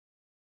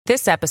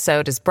This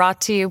episode is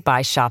brought to you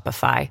by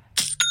Shopify.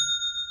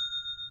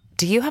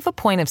 Do you have a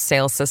point of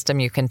sale system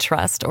you can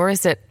trust, or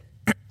is it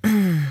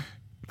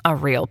a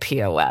real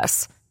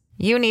POS?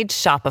 You need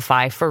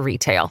Shopify for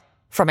retail.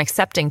 From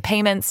accepting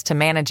payments to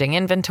managing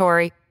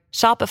inventory,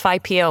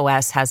 Shopify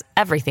POS has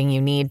everything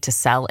you need to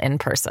sell in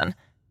person.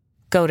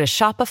 Go to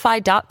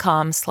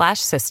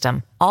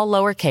shopify.com/system, all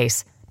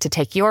lowercase, to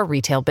take your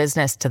retail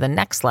business to the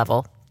next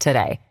level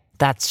today.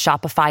 That's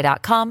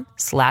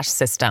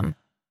shopify.com/system.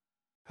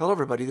 Hello,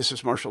 everybody. This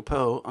is Marshall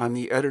Poe. I'm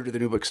the editor of the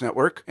New Books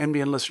Network.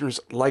 NBN listeners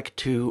like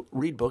to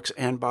read books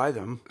and buy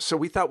them. So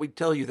we thought we'd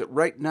tell you that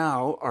right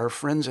now, our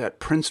friends at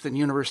Princeton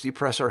University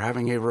Press are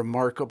having a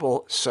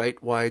remarkable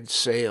site-wide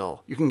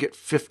sale. You can get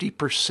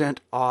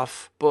 50%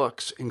 off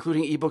books,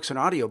 including ebooks and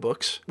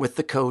audiobooks, with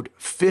the code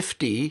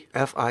 50,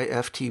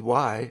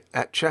 F-I-F-T-Y,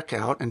 at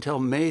checkout until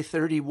May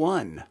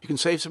 31. You can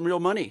save some real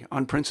money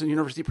on Princeton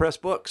University Press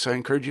books. I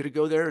encourage you to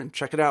go there and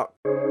check it out.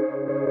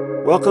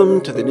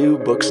 Welcome to the New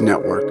Books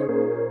Network.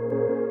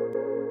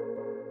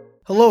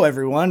 Hello,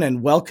 everyone,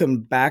 and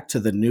welcome back to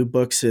the New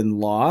Books in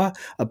Law,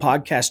 a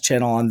podcast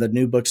channel on the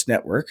New Books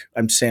Network.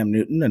 I'm Sam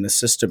Newton, an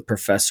assistant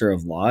professor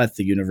of law at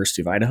the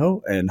University of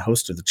Idaho and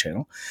host of the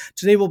channel.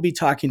 Today, we'll be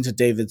talking to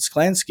David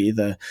Sklansky,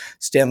 the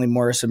Stanley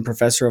Morrison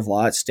professor of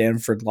law at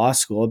Stanford Law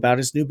School, about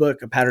his new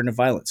book, A Pattern of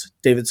Violence.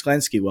 David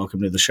Sklansky,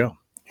 welcome to the show.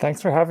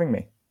 Thanks for having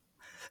me.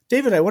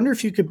 David, I wonder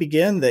if you could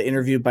begin the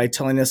interview by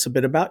telling us a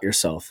bit about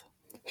yourself.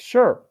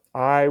 Sure.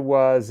 I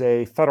was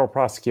a federal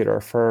prosecutor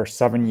for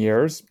 7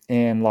 years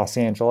in Los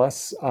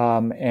Angeles,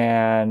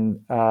 and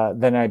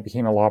then I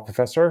became a law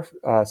professor,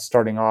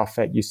 starting off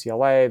at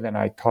UCLA. Then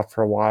I taught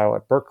for a while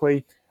at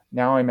Berkeley.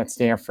 Now I'm at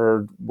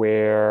Stanford,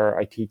 where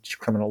I teach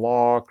criminal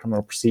law,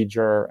 criminal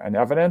procedure, and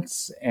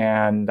evidence,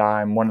 and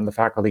I'm one of the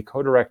faculty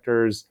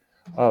co-directors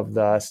of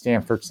the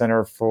Stanford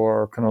Center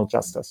for Criminal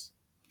Justice.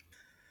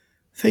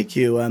 Thank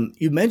you.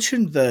 You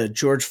mentioned the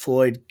George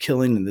Floyd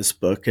killing in this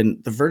book,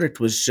 and the verdict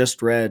was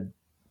just read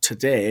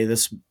today.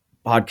 This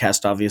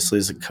podcast obviously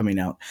isn't coming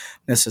out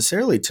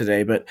necessarily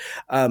today, but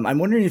I'm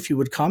wondering if you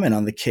would comment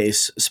on the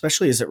case,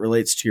 especially as it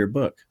relates to your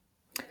book.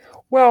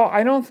 Well,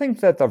 I don't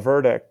think that the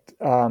verdict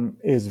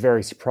is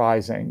very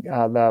surprising.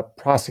 The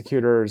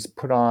prosecutors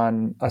put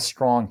on a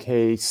strong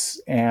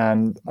case,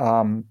 and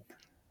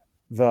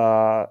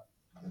the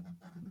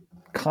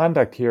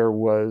conduct here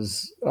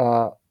was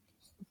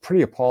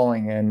pretty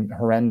appalling and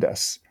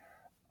horrendous.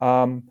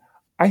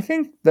 I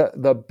think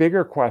the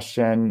bigger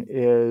question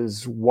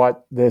is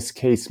what this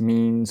case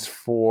means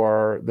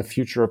for the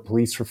future of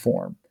police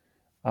reform.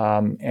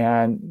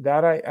 And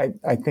that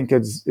I think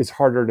is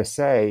harder to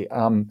say.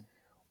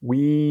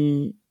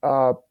 We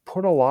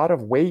put a lot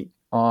of weight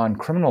on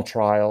criminal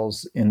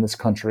trials in this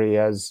country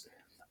as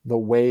the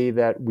way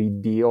that we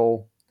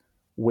deal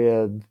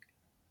with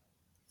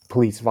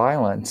police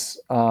violence.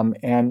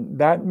 And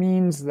that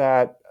means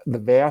that the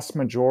vast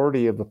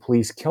majority of the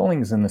police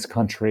killings in this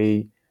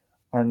country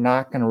are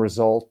not going to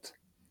result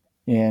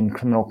in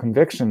criminal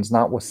convictions,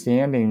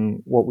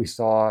 notwithstanding what we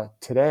saw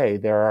today.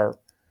 There are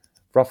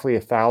roughly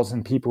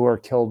 1,000 people who are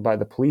killed by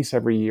the police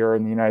every year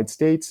in the United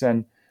States,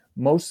 and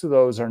most of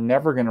those are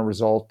never going to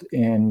result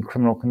in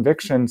criminal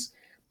convictions,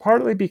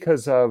 partly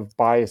because of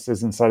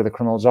biases inside of the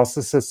criminal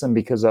justice system,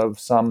 because of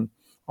some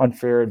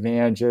unfair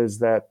advantages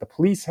that the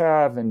police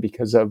have, and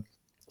because of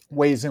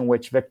ways in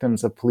which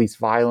victims of police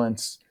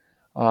violence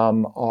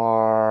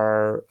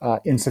are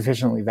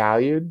insufficiently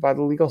valued by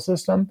the legal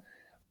system.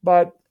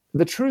 But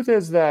the truth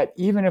is that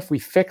even if we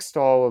fixed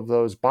all of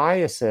those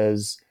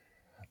biases,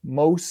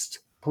 most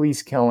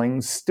police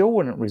killings still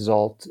wouldn't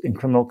result in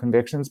criminal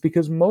convictions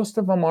because most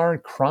of them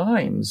aren't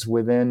crimes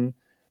within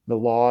the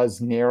law's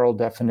narrow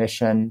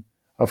definition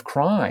of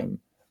crime.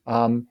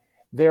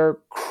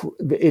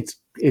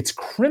 It's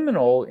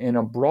criminal in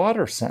a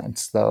broader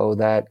sense, though,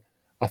 that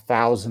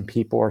 1,000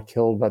 people are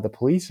killed by the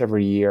police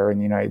every year in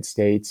the United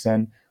States.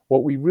 And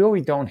what we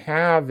really don't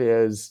have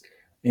is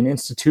an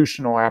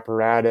institutional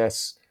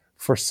apparatus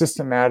for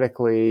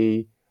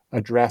systematically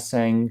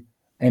addressing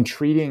and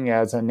treating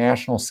as a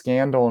national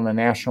scandal and a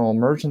national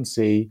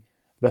emergency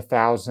the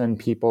 1,000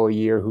 people a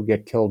year who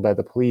get killed by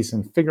the police,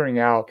 and figuring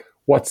out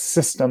what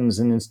systems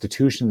and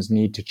institutions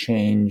need to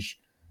change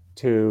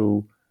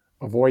to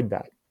avoid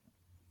that.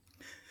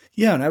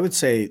 Yeah, and I would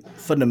say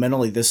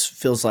fundamentally this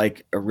feels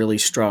like a really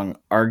strong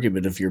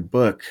argument of your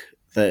book,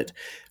 that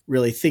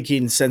really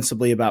thinking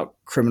sensibly about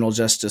criminal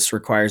justice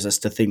requires us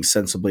to think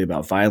sensibly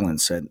about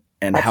violence and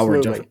how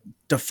we're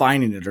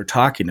defining it or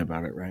talking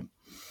about it, right?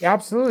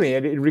 Absolutely.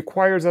 It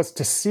requires us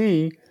to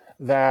see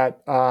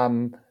that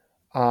the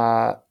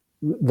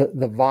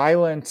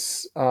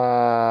violence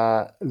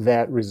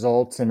that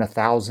results in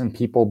 1,000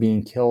 people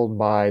being killed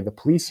by the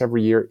police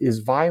every year is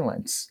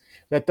violence.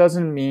 That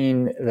doesn't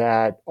mean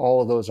that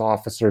all of those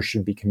officers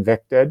should be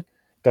convicted.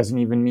 Doesn't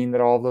even mean that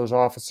all of those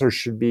officers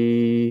should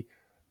be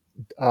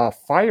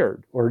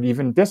fired or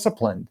even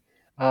disciplined.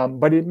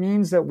 But it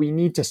means that we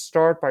need to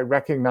start by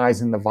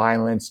recognizing the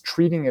violence,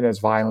 treating it as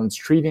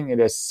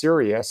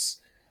serious,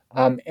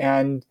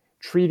 and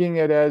treating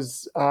it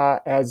as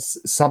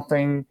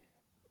something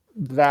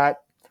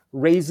that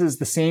raises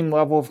the same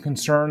level of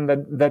concern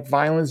that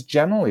violence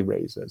generally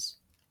raises.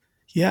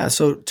 Yeah.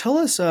 So tell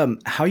us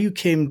how you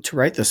came to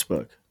write this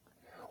book.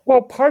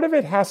 Well, part of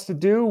it has to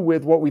do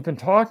with what we've been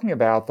talking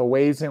about, the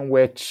ways in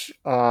which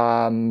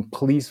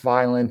police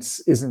violence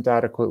isn't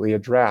adequately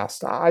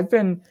addressed. I've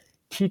been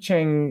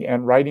teaching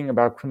and writing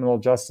about criminal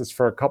justice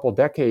for a couple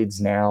decades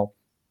now.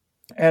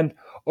 And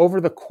over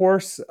the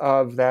course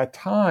of that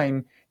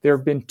time, there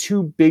have been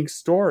two big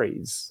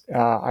stories,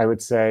 I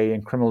would say,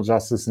 in criminal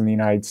justice in the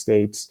United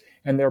States,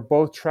 and they're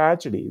both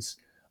tragedies.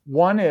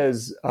 One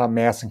is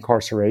mass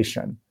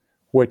incarceration,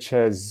 which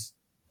has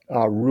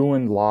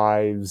ruined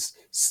lives,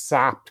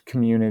 sapped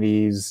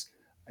communities,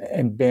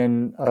 and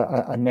been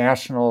a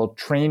national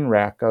train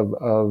wreck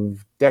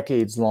of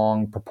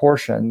decades-long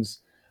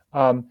proportions.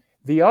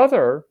 The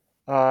other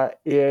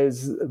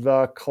is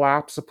the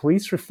collapse of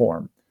police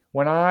reform.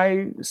 When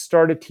I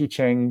started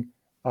teaching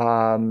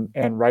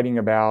and writing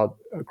about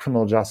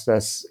criminal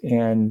justice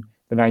in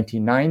the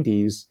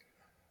 1990s,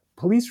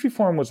 police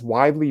reform was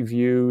widely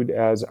viewed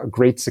as a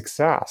great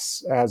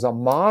success, as a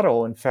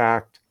model, in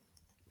fact,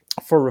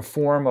 for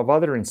reform of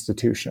other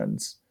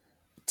institutions.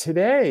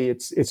 Today,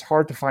 it's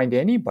hard to find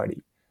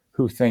anybody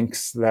who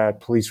thinks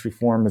that police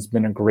reform has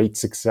been a great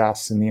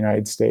success in the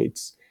United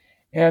States.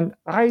 And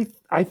I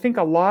think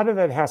a lot of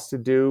that has to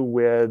do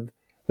with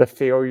the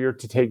failure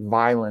to take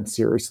violence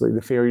seriously,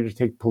 the failure to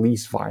take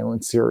police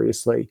violence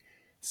seriously.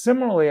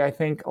 Similarly, I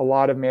think a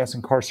lot of mass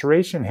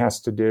incarceration has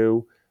to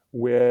do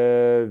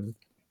with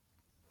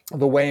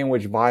the way in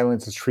which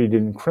violence is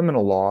treated in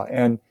criminal law.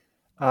 And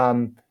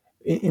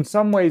in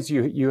some ways,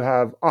 you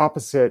have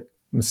opposite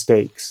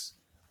mistakes.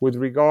 With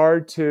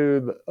regard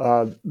to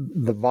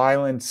the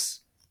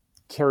violence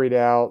carried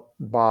out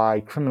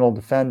by criminal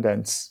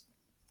defendants,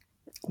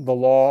 the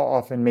law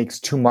often makes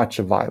too much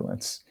of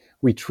violence.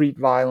 We treat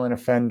violent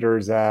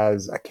offenders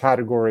as a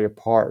category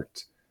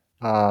apart,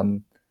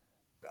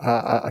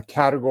 a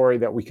category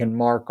that we can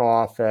mark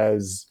off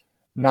as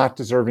not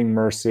deserving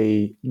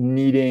mercy,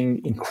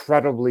 needing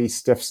incredibly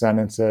stiff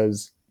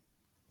sentences,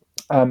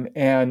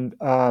 and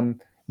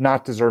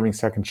not deserving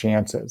second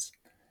chances.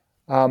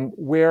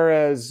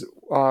 Whereas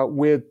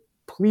with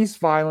police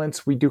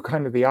violence, we do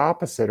kind of the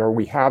opposite, or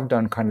we have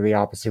done kind of the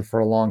opposite for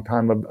a long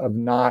time of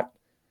not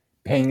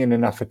paying it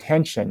enough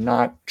attention,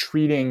 not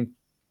treating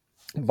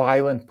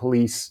violent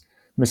police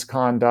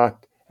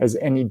misconduct as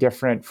any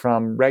different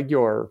from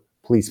regular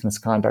police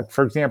misconduct.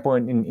 For example,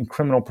 in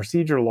criminal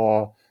procedure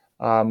law,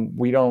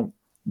 we don't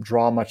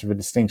draw much of a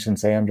distinction,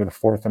 say, under the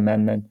Fourth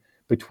Amendment,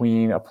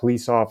 between a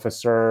police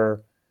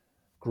officer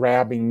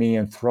grabbing me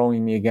and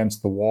throwing me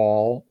against the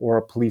wall or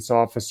a police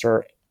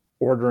officer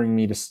ordering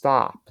me to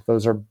stop.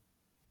 Those are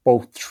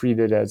both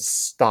treated as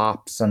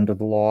stops under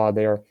the law.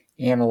 They're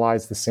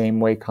analyzed the same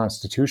way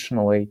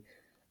constitutionally.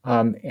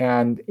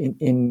 And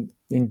in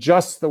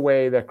just the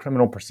way that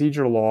criminal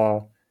procedure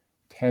law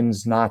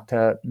tends not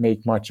to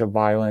make much of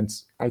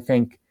violence, I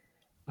think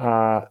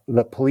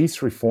the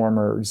police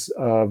reformers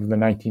of the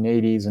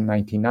 1980s and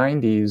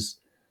 1990s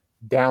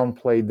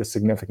downplayed the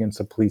significance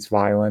of police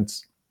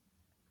violence,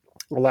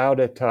 allowed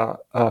it to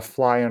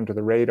fly under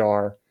the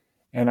radar.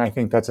 And I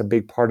think that's a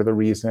big part of the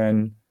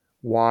reason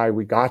why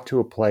we got to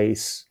a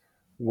place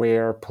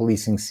where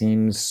policing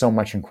seems so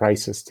much in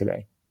crisis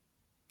today.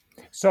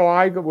 So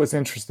I was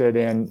interested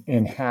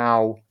in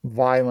how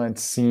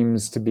violence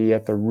seems to be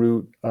at the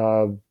root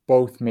of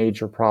both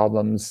major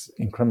problems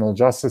in criminal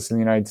justice in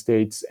the United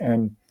States,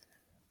 and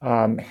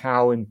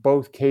how in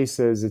both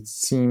cases it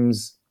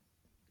seems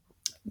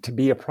to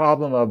be a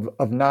problem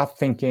of not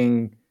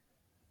thinking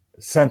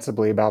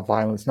sensibly about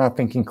violence, not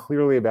thinking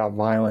clearly about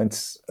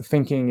violence,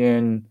 thinking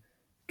in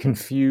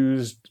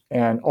confused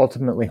and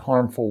ultimately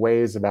harmful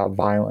ways about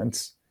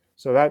violence.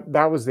 So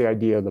that was the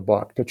idea of the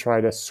book, to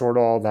try to sort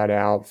all that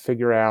out,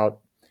 figure out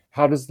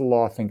how does the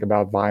law think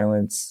about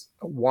violence?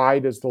 Why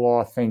does the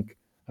law think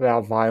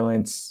about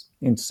violence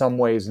in some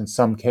ways, in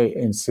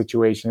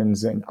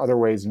situations, in other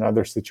ways, in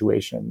other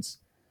situations?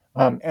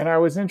 And I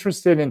was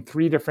interested in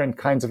three different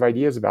kinds of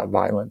ideas about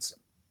violence.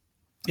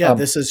 Yeah,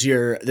 this is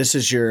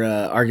your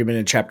argument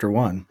in chapter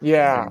 1.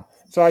 Yeah.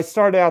 So I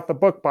started out the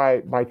book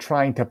by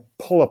trying to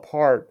pull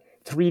apart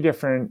three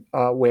different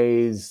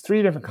ways,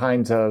 three different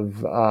kinds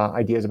of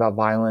ideas about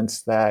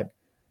violence that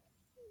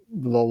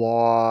the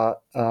law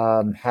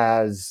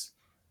has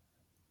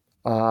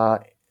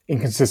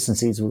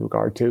inconsistencies with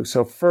regard to.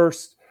 So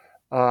first,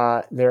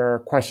 there are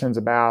questions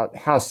about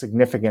how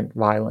significant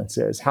violence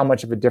is, how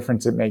much of a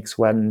difference it makes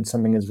when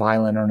something is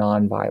violent or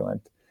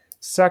nonviolent.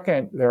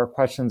 Second, there are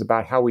questions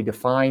about how we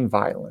define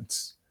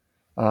violence,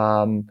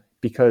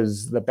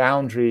 because the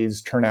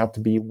boundaries turn out to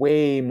be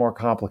way more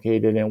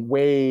complicated and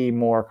way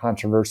more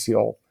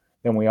controversial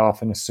than we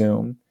often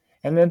assume.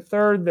 And then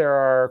third, there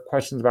are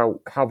questions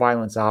about how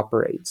violence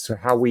operates, so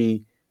how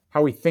we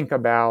think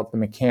about the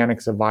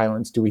mechanics of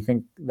violence. Do we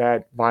think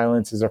that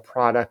violence is a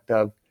product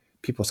of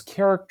people's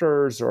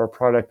characters or a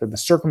product of the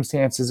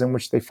circumstances in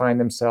which they find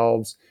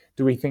themselves?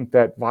 Do we think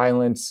that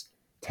violence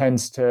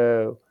tends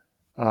to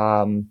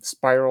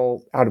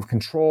spiral out of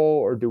control,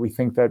 or do we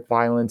think that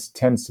violence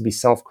tends to be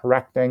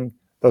self-correcting?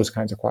 Those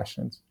kinds of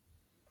questions.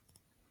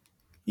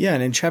 Yeah,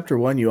 and in chapter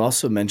 1, you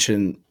also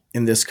mention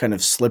in this kind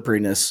of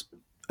slipperiness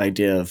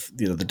idea of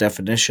the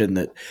definition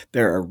that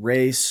there are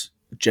race,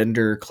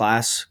 gender,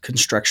 class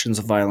constructions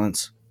of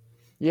violence.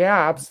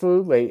 Yeah,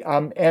 absolutely.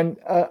 And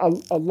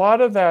a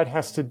lot of that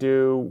has to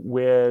do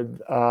with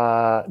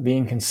the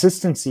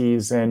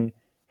inconsistencies in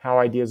how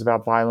ideas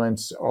about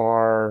violence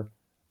are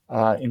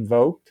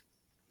invoked,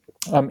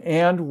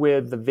 and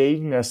with the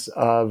vagueness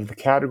of the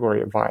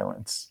category of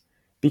violence.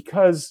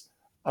 Because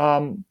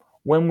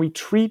when we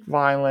treat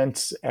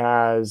violence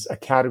as a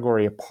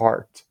category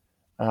apart,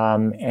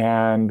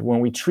 and when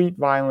we treat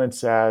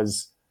violence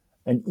as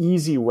an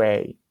easy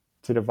way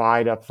to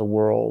divide up the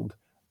world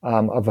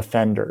of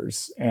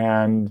offenders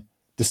and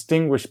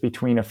distinguish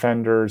between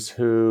offenders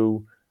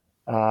who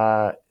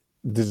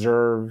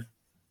deserve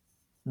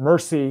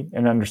mercy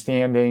and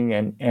understanding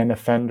and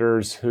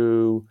offenders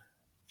who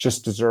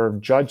just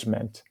deserve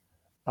judgment,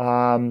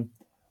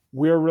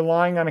 we're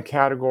relying on a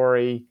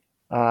category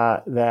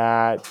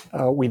that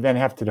we then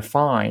have to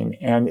define.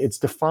 And it's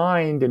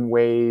defined in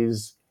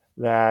ways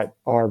that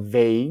are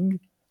vague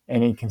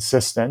and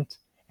inconsistent.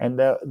 And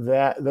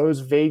those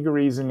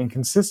vagaries and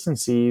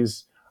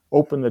inconsistencies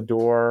open the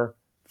door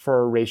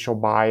for racial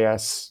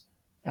bias,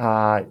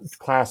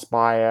 class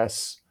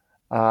bias,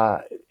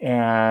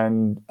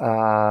 and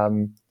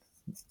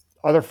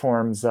other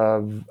forms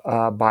of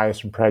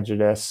bias and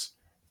prejudice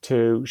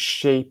to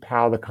shape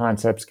how the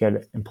concepts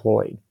get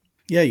employed.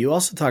 Yeah, you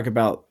also talk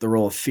about the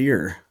role of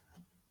fear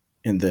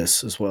in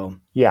this as well.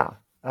 Yeah.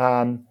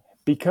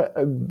 Because,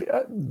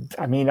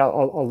 I mean, a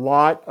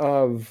lot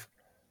of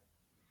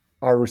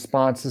our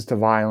responses to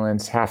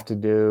violence have to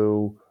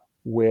do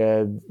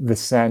with the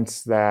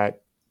sense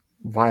that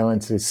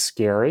violence is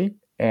scary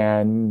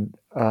and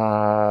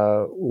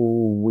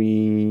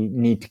we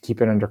need to keep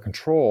it under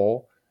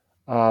control.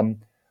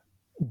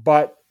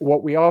 But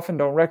what we often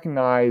don't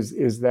recognize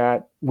is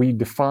that we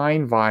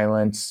define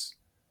violence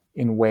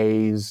in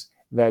ways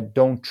that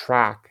don't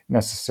track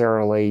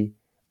necessarily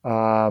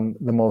the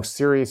most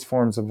serious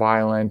forms of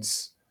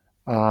violence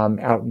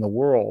out in the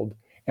world.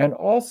 And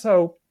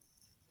also,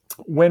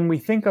 when we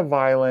think of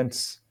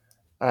violence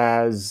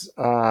as,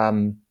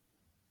 when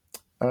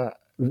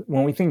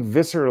we think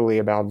viscerally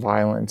about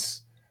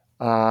violence,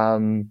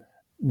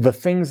 the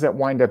things that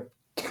wind up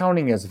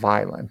counting as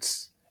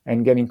violence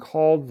and getting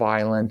called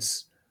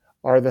violence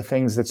are the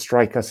things that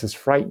strike us as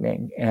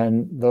frightening.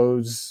 And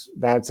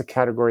that's a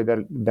category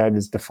that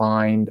is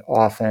defined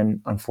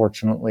often,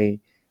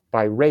 unfortunately,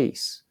 by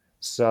race.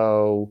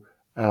 So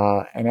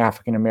an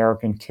African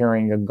American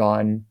carrying a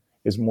gun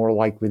is more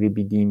likely to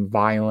be deemed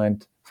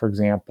violent, for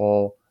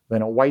example,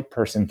 than a white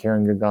person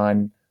carrying a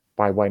gun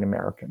by white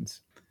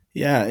Americans.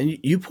 Yeah, and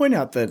you point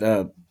out that,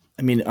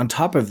 on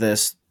top of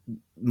this,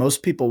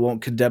 most people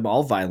won't condemn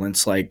all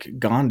violence like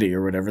Gandhi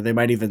or whatever. They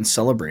might even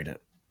celebrate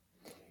it.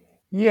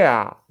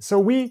 Yeah. So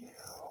we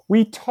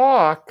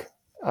talk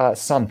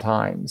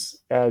sometimes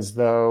as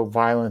though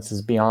violence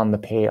is beyond the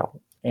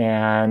pale,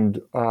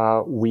 and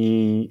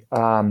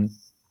and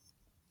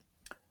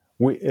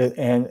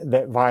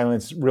that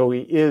violence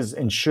really is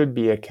and should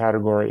be a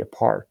category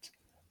apart.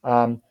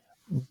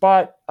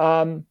 But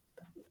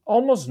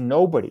almost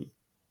nobody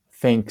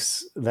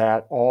thinks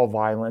that all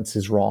violence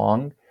is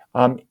wrong,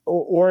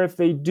 or if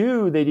they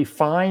do, they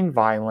define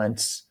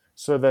violence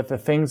so that the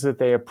things that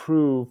they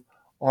approve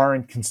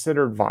aren't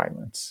considered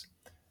violence.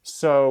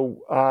 So,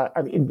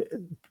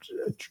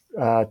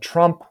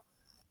 Trump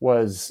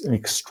was an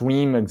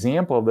extreme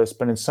example of this,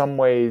 but in some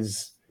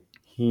ways,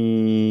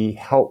 he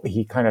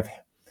kind of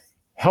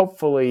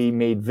helpfully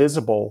made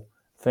visible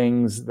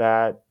things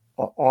that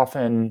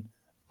often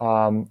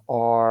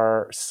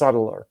are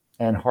subtler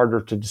and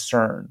harder to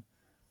discern.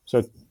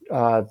 So,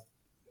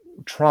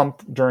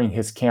 Trump, during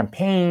his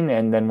campaign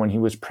and then when he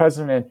was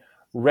president,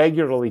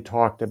 regularly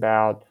talked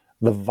about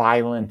the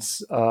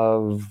violence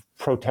of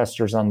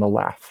protesters on the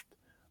left,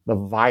 the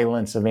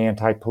violence of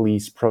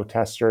anti-police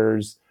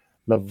protesters,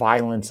 the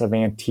violence of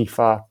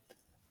Antifa.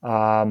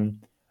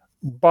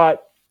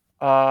 But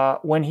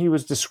when he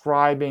was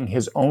describing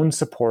his own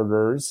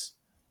supporters,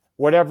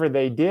 whatever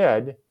they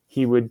did,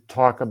 he would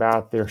talk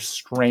about their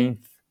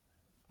strength,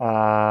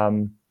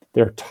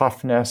 their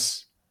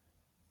toughness.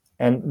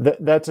 And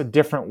that's a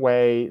different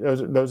way.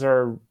 Those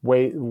are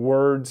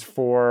words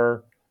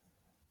for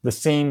the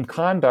same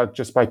conduct,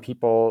 just by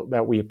people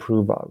that we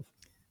approve of.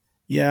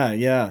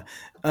 Yeah.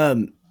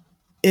 And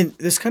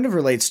this kind of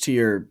relates to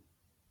your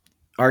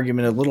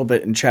argument a little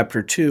bit in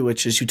chapter 2,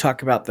 which is you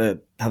talk about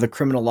how the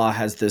criminal law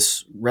has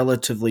this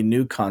relatively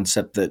new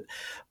concept that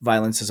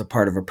violence is a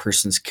part of a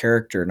person's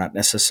character, not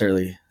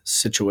necessarily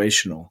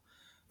situational.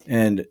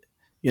 And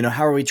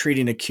how are we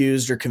treating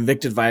accused or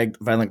convicted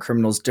violent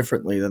criminals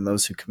differently than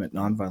those who commit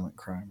nonviolent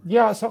crime?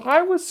 Yeah, so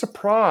I was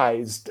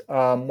surprised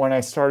when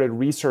I started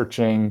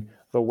researching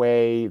the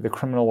way the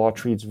criminal law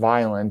treats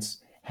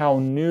violence, how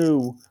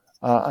new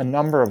a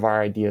number of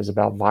our ideas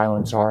about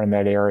violence are in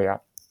that area.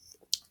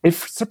 it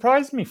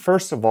surprised me,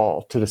 first of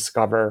all, to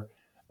discover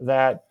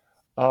that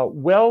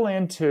well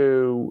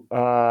into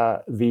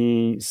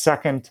the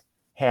second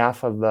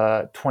half of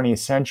the 20th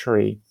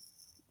century,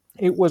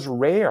 it was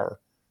rare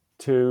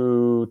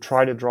to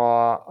try to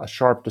draw a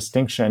sharp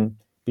distinction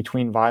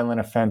between violent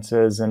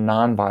offenses and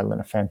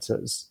nonviolent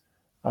offenses.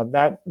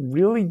 That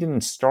really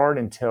didn't start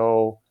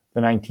until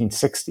the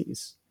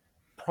 1960s.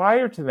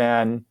 Prior to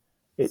then,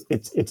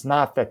 it's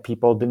not that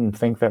people didn't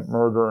think that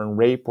murder and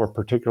rape were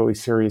particularly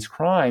serious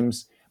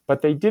crimes,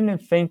 but they didn't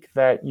think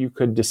that you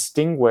could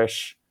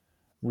distinguish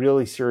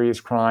really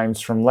serious crimes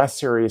from less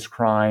serious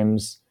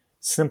crimes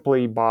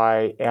simply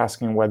by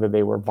asking whether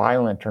they were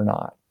violent or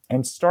not.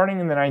 And starting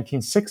in the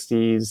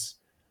 1960s,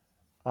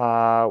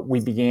 we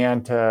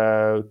began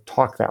to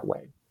talk that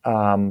way.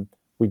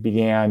 We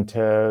began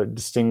to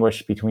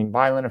distinguish between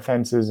violent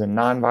offenses and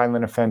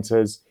nonviolent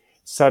offenses,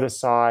 set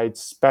aside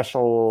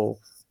special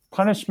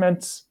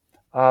punishments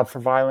for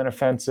violent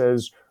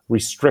offenses,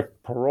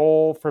 restrict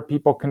parole for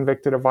people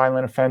convicted of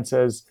violent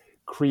offenses,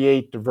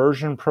 create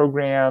diversion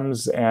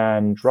programs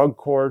and drug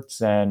courts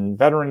and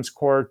veterans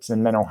courts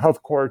and mental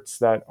health courts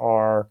that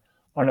are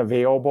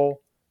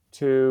unavailable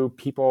to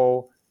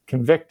people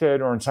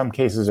convicted or in some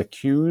cases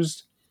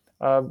accused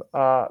of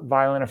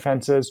violent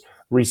offenses,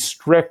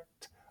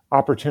 restrict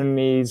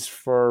opportunities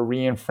for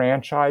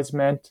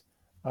reenfranchisement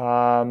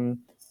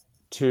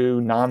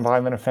to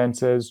nonviolent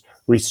offenses,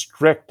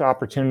 restrict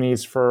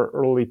opportunities for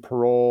early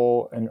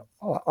parole and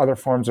other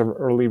forms of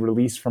early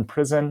release from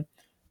prison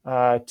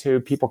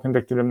to people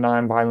convicted of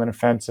nonviolent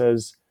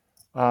offenses.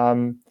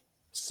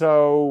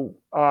 So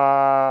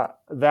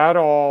that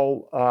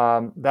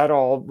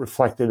all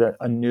reflected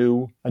a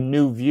new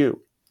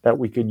view that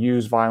we could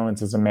use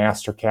violence as a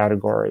master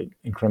category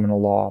in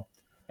criminal law.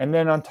 And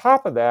then on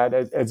top of that,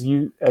 as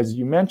you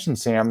mentioned,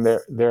 Sam,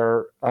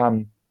 there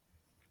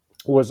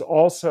was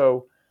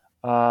also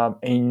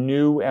a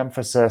new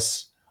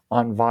emphasis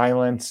on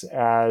violence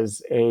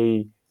as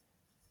a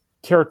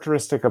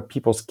characteristic of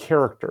people's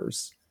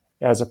characters,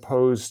 as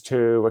opposed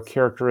to a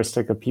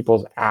characteristic of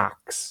people's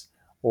acts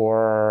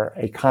or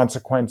a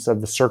consequence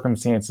of the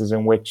circumstances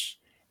in which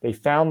they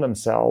found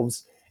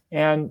themselves.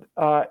 And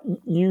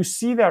you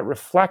see that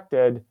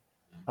reflected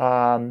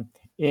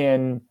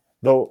in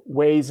the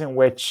ways in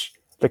which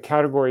the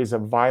categories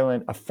of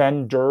violent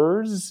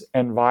offenders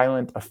and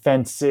violent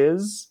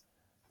offenses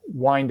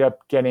wind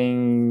up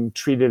getting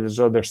treated as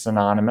though they're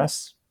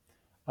synonymous.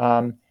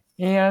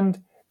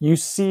 And you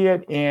see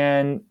it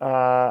in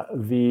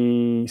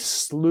the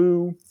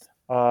slew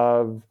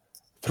of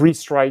three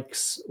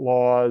strikes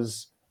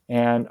laws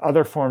and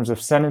other forms of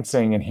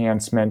sentencing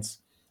enhancements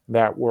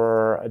that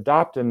were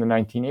adopted in the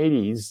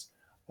 1980s,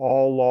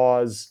 all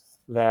laws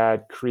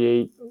that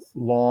create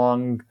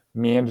long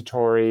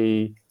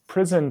mandatory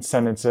prison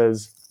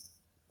sentences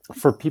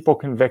for people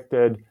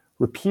convicted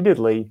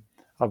repeatedly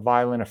of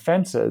violent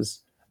offenses.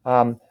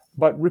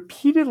 But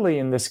repeatedly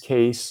in this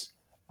case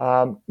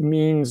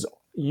means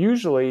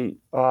usually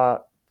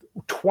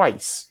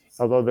twice,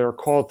 although they're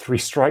called three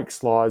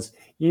strikes laws.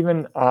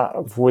 Even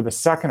for the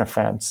second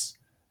offense,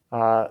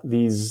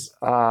 these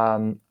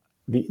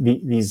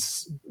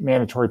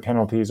mandatory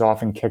penalties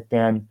often kicked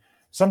in.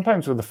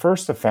 Sometimes with the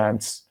first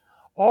offense,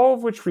 all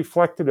of which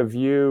reflected a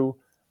view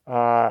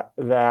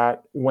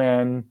that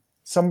when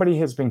somebody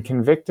has been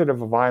convicted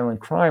of a violent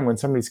crime, when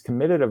somebody's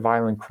committed a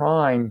violent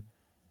crime,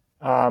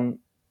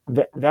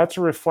 that's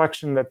a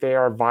reflection that they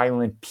are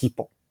violent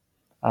people,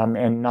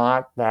 and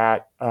not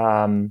that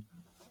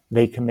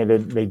they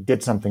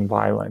did something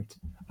violent.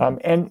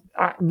 And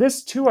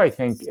this too, I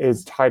think,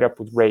 is tied up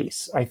with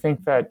race. I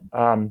think that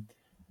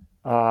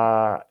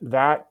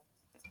that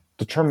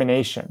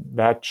determination,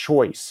 that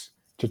choice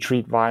to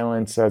treat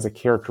violence as a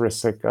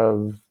characteristic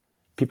of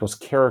people's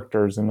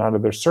characters and not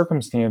of their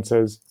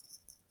circumstances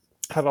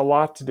had a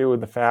lot to do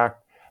with the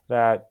fact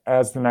that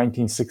as the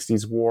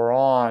 1960s wore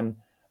on,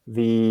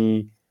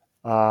 the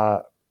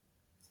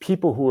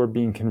people who were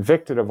being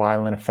convicted of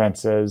violent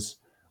offenses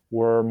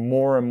were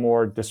more and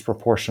more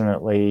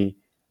disproportionately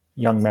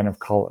young men of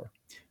color.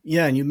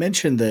 Yeah, and you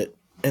mentioned that,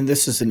 and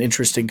this is an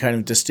interesting kind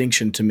of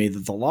distinction to me,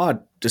 that the law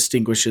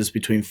distinguishes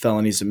between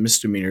felonies and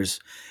misdemeanors,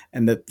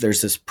 and that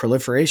there's this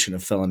proliferation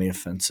of felony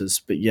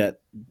offenses, but yet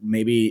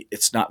maybe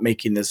it's not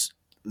making the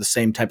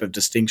same type of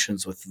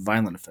distinctions with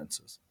violent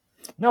offenses.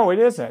 No, it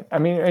isn't. I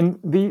mean, and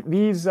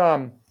these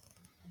the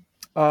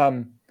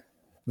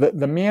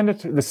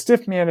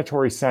stiff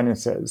mandatory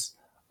sentences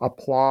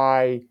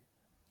apply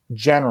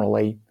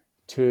generally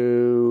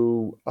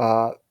to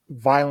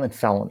violent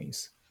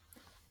felonies,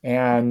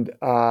 and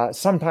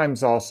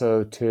sometimes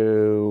also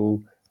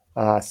to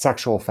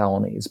sexual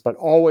felonies. But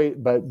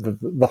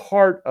the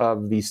heart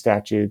of these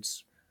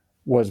statutes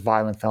was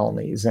violent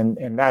felonies,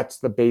 and that's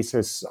the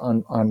basis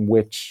on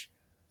which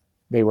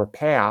they were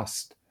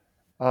passed.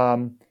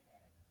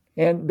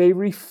 And they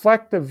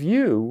reflect the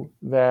view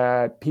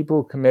that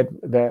people who commit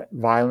that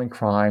violent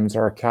crimes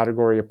are a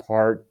category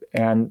apart,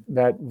 and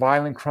that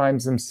violent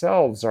crimes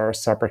themselves are a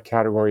separate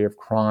category of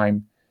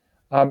crime.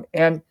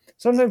 And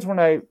sometimes when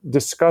I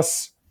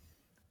discuss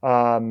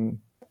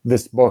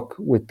this book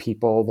with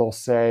people, they'll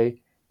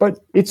say, but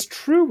it's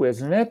true,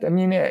 isn't it? I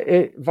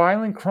mean,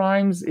 violent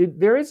crimes,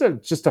 there is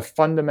just a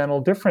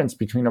fundamental difference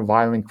between a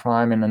violent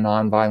crime and a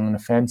nonviolent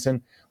offense.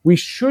 And we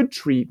should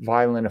treat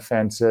violent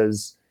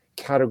offenses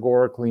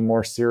categorically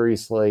more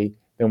seriously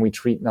than we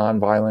treat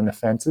nonviolent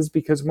offenses,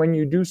 because when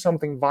you do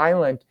something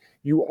violent,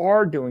 you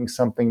are doing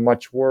something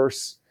much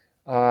worse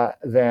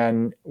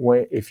than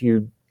if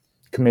you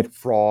commit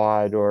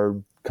fraud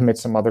or commit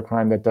some other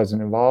crime that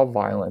doesn't involve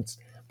violence.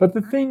 But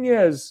the thing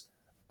is,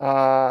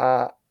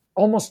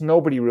 almost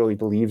nobody really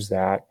believes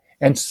that.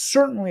 And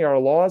certainly our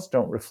laws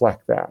don't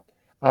reflect that.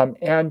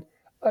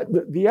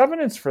 The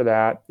evidence for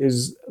that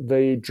is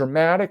the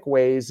dramatic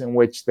ways in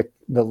which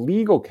the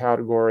legal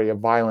category of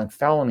violent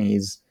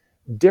felonies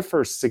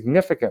differs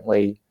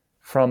significantly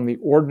from the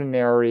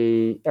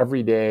ordinary,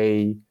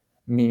 everyday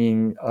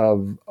meaning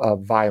of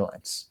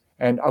violence.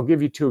 And I'll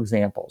give you two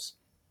examples.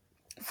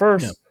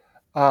 First,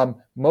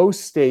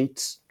 most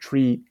states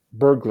treat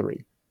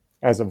burglary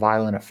as a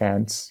violent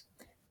offense,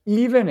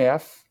 even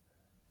if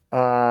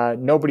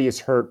nobody is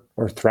hurt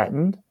or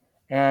threatened,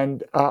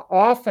 and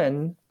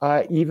often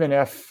even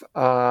if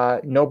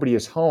nobody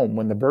is home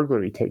when the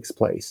burglary takes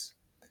place.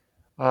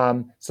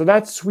 So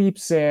that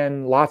sweeps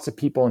in lots of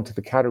people into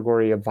the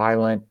category of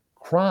violent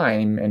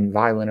crime and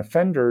violent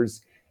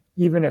offenders,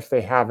 even if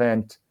they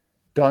haven't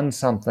done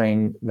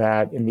something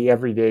that in the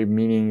everyday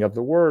meaning of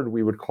the word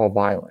we would call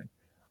violent.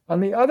 On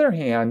the other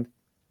hand,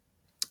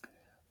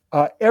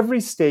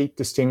 every state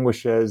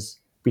distinguishes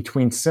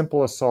between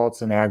simple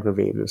assaults and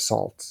aggravated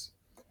assaults.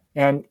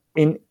 And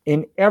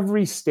in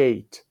every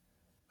state,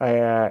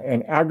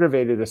 an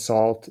aggravated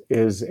assault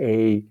is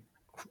a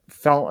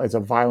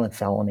violent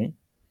felony.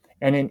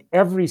 And in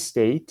every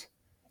state,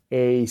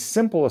 a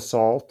simple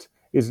assault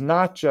is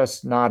not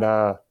just not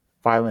a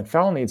violent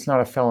felony, it's not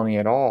a felony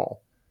at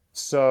all.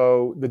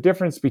 So the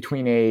difference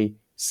between a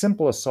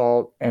simple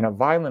assault and a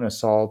violent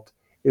assault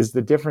is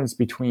the difference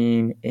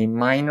between a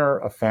minor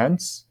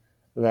offense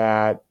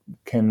that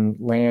can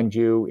land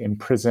you in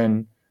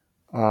prison,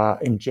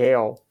 in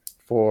jail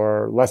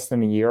for less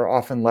than a year,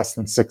 often less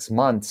than 6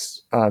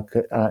 months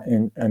under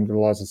the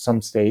laws of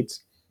some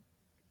states,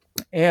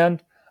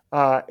 and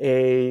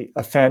a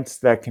offense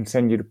that can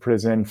send you to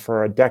prison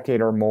for a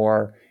decade or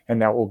more,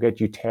 and that will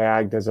get you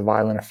tagged as a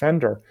violent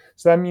offender.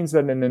 So that means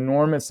that an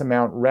enormous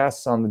amount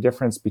rests on the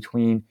difference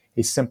between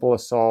a simple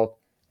assault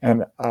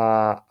and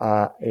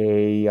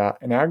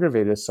an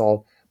aggravated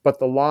assault. But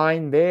the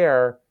line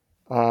there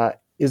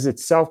is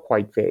itself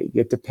quite vague.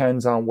 It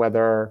depends on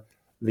whether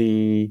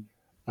the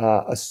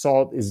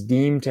assault is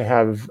deemed to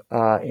have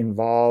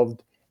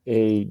involved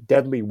a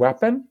deadly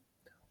weapon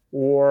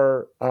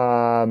or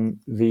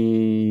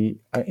the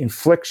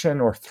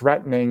infliction or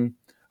threatening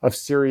of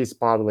serious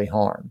bodily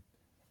harm.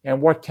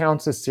 And what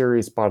counts as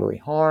serious bodily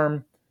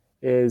harm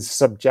is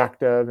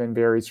subjective and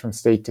varies from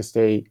state to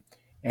state.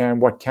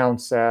 And what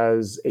counts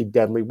as a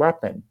deadly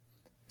weapon,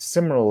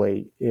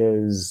 similarly,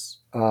 is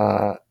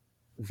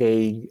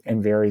vague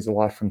and varies a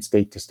lot from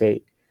state to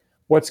state.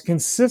 What's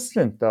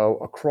consistent, though,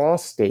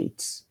 across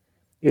states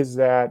is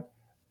that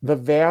the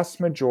vast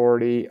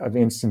majority of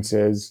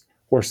instances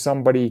where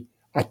somebody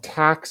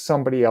attacks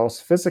somebody else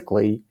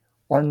physically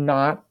are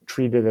not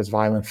treated as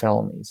violent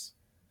felonies.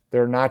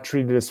 They're not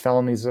treated as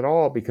felonies at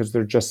all because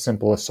they're just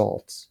simple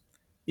assaults.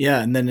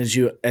 Yeah, and then as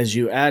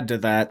you add to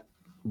that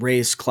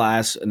race,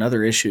 class, and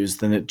other issues,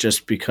 then it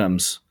just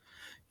becomes,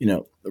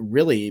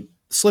 really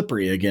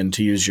slippery again,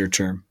 to use your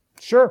term.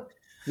 Sure.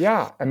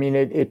 Yeah. I mean,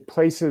 it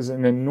places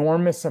an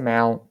enormous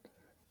amount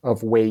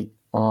of weight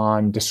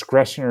on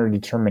discretionary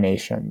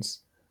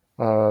determinations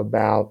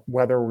about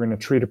whether we're going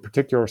to treat a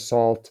particular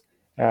assault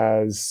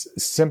as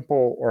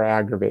simple or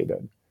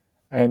aggravated.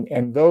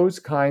 And those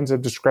kinds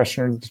of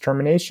discretionary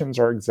determinations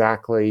are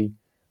exactly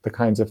the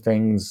kinds of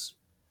things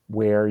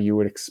where you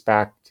would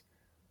expect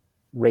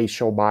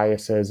racial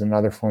biases and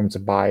other forms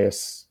of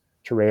bias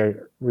to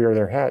rear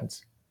their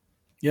heads.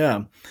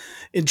 Yeah.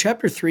 In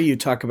chapter 3, you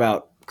talk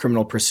about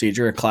criminal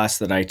procedure, a class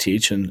that I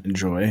teach and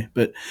enjoy.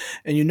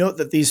 And you note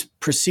that these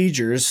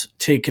procedures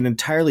take an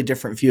entirely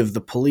different view of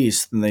the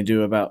police than they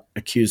do about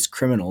accused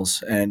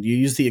criminals. And you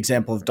use the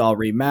example of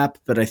Dalry Mapp,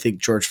 but I think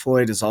George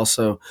Floyd is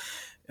also,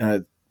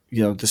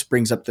 this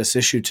brings up this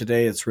issue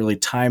today. It's really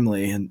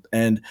timely.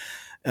 And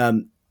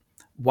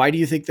why do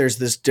you think there's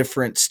this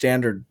different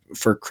standard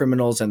for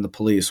criminals and the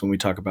police when we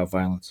talk about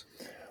violence?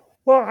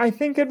 Well, I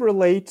think it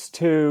relates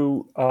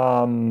to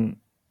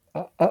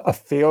a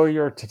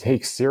failure to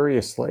take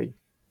seriously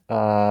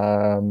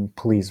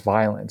police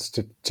violence,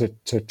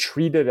 to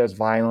treat it as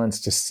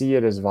violence, to see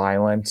it as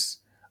violence,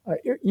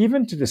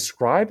 even to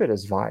describe it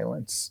as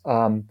violence.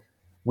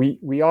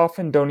 We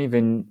often don't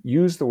even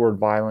use the word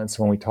violence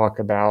when we talk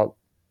about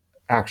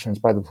actions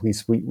by the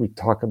police. We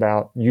talk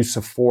about use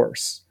of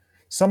force.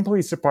 Some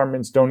police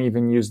departments don't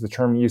even use the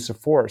term use of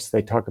force.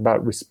 They talk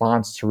about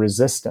response to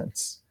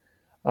resistance.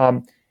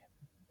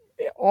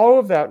 All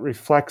of that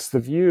reflects the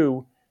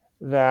view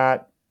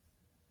that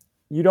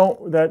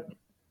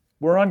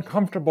we're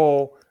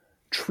uncomfortable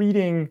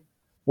treating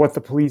what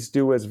the police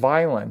do as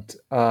violent.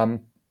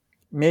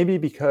 Maybe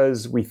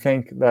because we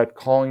think that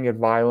calling it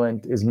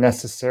violent is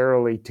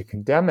necessarily to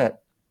condemn it.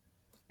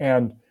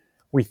 And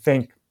we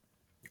think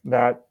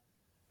that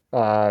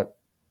the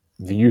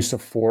use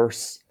of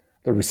force,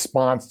 the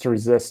response to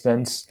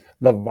resistance,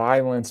 the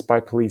violence by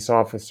police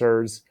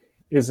officers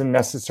is a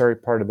necessary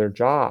part of their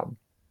job.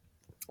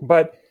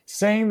 But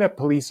saying that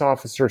police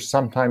officers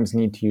sometimes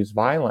need to use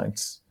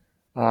violence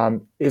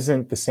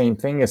isn't the same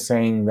thing as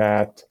saying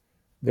that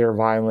their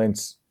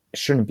violence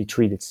shouldn't be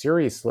treated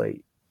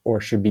seriously or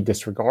should be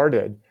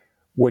disregarded,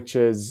 which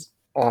is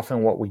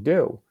often what we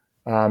do.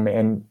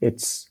 And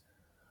it's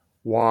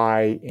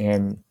why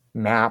in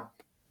Mapp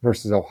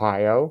versus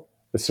Ohio,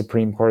 the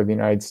Supreme Court of the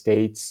United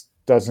States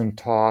doesn't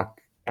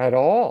talk at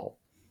all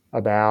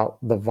about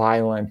the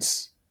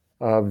violence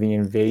of the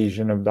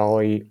invasion of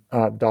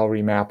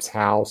Dalry Mapp's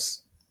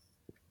house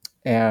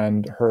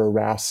and her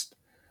arrest.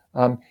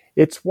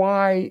 It's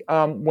why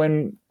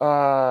when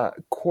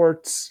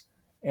courts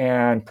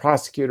and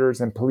prosecutors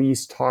and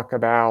police talk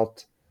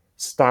about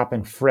stop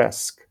and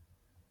frisk,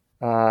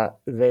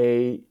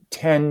 they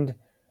tend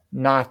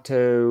not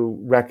to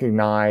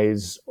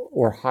recognize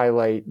or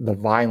highlight the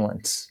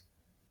violence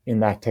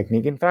in that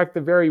technique. In fact,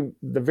 the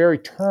very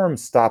term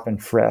stop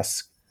and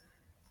frisk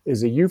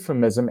is a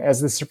euphemism,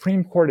 as the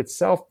Supreme Court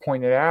itself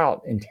pointed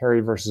out in Terry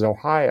versus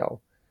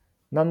Ohio.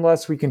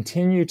 Nonetheless, we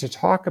continue to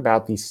talk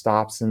about these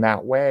stops in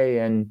that way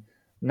and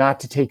not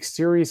to take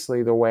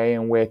seriously the way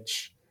in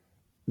which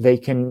they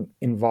can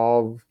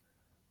involve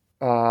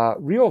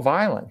real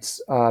violence,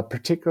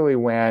 particularly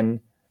when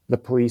the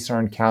police are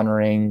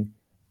encountering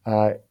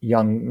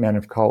young men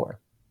of color.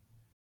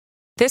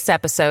 This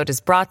episode is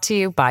brought to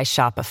you by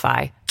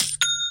Shopify.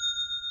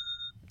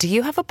 Do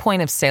you have a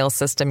point of sale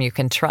system you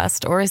can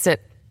trust, or is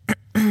it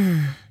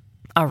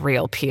a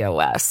real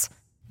POS?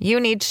 You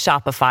need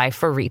Shopify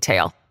for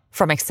retail.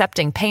 From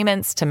accepting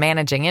payments to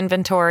managing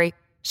inventory,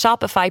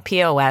 Shopify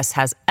POS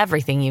has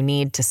everything you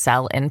need to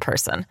sell in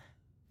person.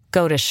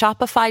 Go to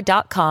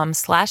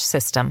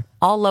shopify.com/system,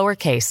 all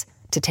lowercase,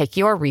 to take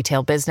your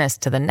retail business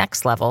to the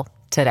next level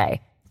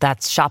today.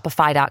 That's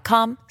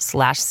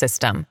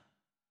shopify.com/system.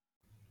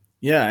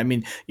 Yeah, I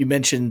mean, you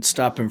mentioned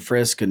stop and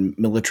frisk and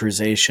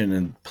militarization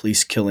and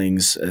police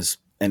killings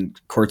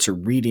and courts are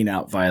reading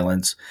out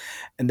violence.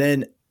 And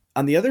then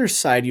on the other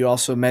side, you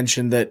also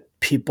mentioned that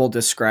people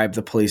describe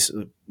the police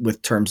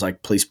with terms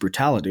like police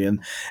brutality.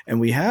 And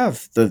we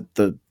have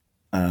the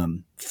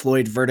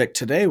Floyd verdict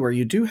today, where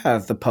you do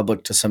have the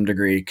public to some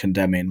degree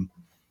condemning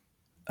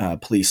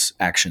police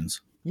actions.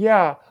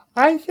 Yeah,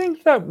 I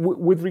think that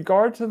with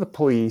regard to the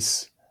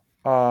police,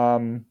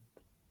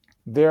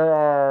 there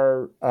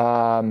are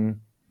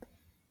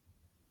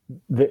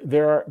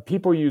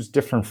people use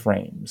different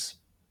frames.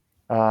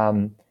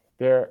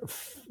 There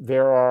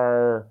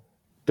are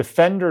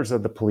defenders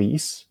of the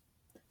police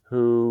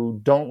who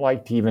don't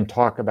like to even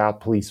talk about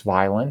police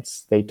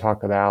violence. They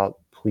talk about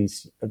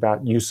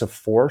use of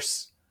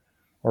force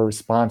or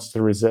response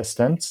to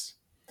resistance,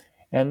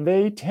 and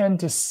they tend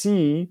to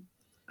see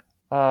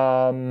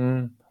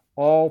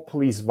all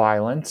police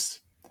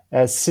violence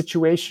as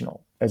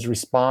situational, as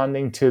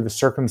responding to the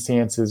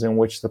circumstances in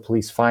which the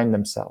police find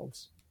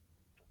themselves.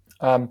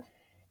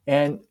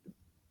 And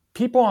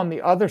people on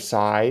the other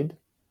side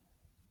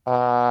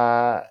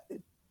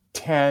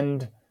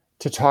tend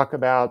to talk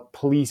about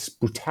police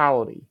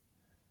brutality,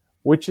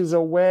 which is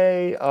a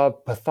way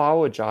of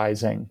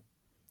pathologizing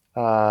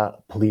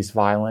police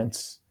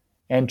violence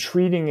and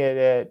treating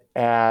it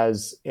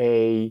as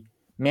a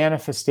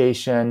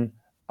manifestation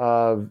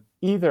of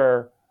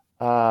either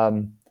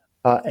an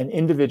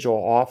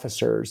individual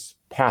officer's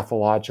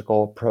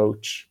pathological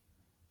approach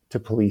to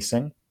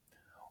policing,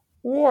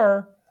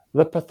 or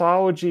the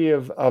pathology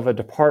of a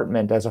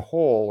department as a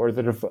whole, or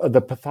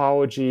the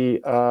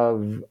pathology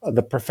of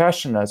the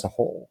profession as a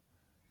whole.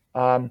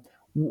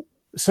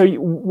 So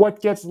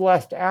what gets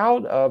left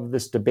out of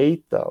this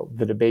debate, though,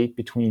 the debate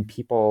between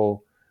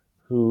people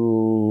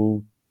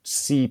who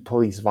see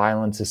police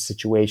violence as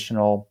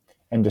situational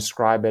and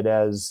describe it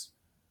as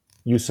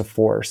use of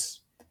force,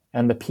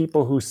 and the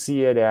people who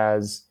see it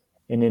as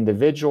an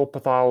individual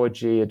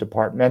pathology, a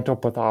departmental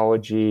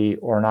pathology,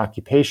 or an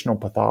occupational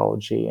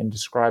pathology, and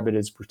describe it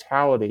as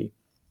brutality,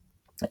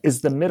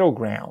 is the middle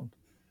ground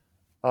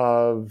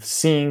of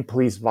seeing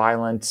police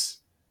violence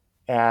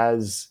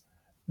as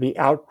the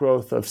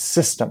outgrowth of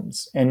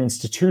systems and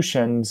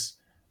institutions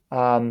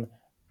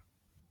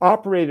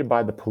operated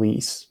by the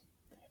police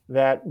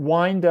that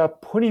wind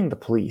up putting the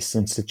police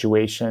in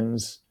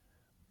situations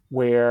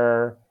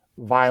where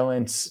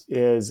violence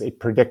is a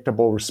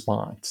predictable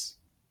response.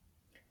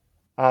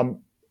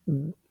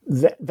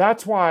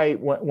 That's why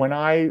when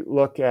I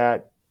look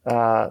at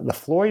the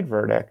Floyd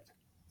verdict,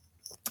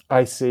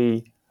 I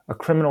see a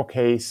criminal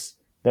case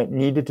that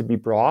needed to be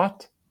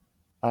brought,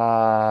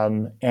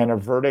 and a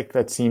verdict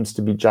that seems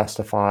to be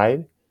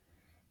justified.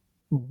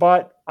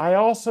 But I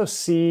also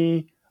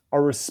see a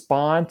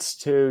response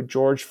to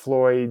George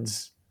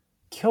Floyd's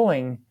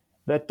killing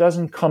that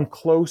doesn't come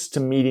close to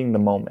meeting the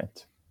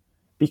moment,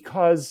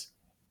 because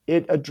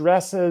it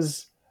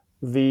addresses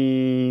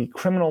the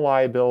criminal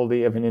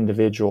liability of an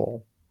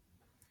individual,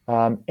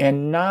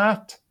 and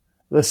not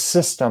the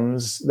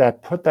systems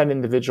that put that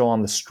individual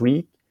on the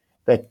street,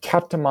 that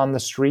kept him on the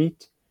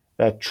street,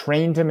 that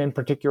trained him in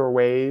particular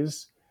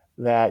ways,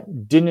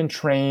 that didn't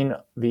train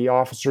the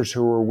officers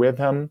who were with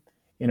him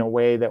in a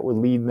way that would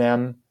lead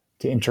them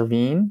to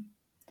intervene,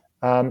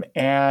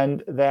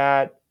 and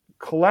that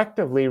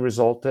collectively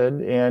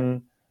resulted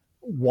in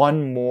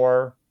one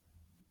more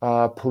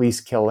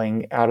police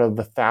killing out of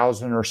the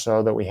 1,000 or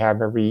so that we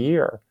have every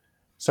year.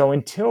 So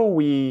until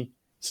we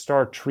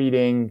start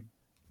treating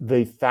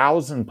the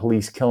 1,000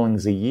 police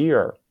killings a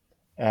year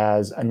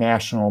as a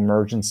national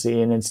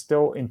emergency, and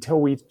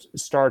until we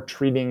start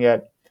treating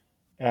it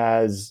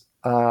as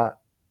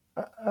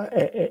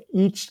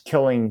each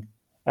killing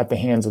at the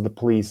hands of the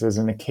police as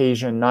an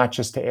occasion not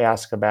just to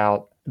ask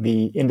about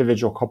the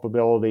individual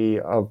culpability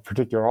of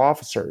particular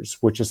officers,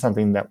 which is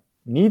something that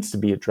needs to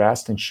be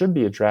addressed and should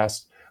be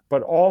addressed,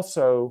 but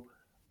also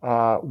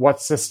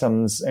what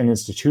systems and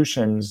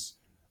institutions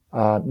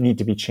need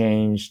to be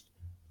changed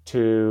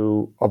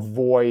to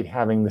avoid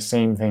having the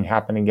same thing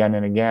happen again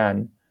and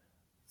again.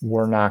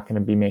 We're not going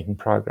to be making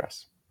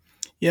progress.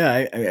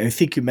 Yeah, I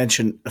think you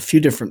mentioned a few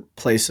different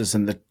places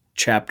in the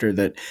chapter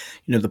that,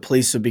 the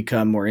police have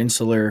become more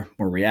insular,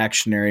 more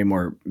reactionary,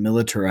 more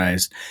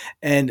militarized,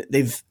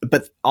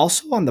 but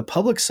also on the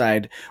public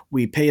side,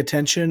 we pay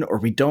attention or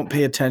we don't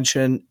pay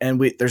attention,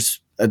 and there's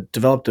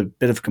developed a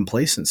bit of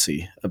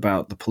complacency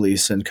about the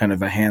police and kind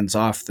of a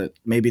hands-off that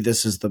maybe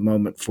this is the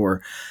moment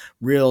for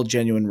real,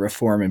 genuine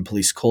reform in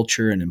police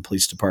culture and in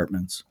police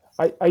departments.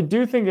 I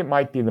do think it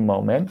might be the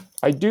moment.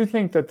 I do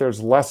think that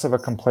there's less of a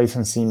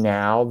complacency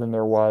now than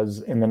there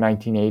was in the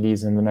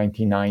 1980s and the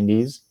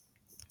 1990s.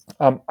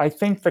 I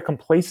think the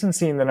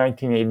complacency in the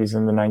 1980s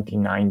and the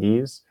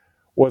 1990s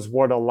was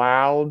what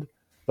allowed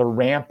the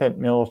rampant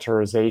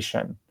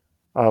militarization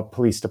of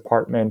police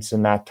departments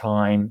in that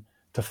time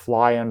to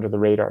fly under the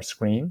radar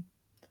screen.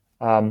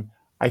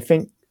 I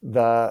think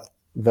the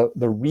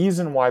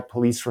reason why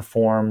police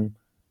reform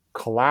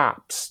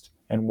collapsed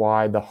and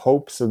why the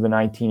hopes of the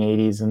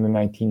 1980s and the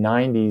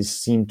 1990s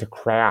seemed to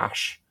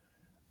crash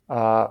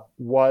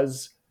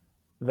was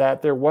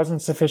that there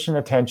wasn't sufficient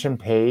attention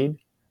paid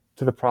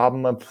to the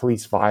problem of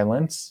police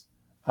violence,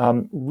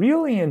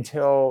 really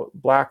until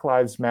Black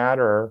Lives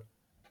Matter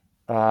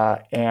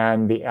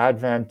and the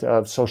advent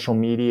of social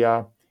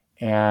media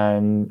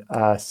and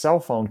cell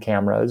phone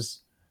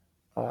cameras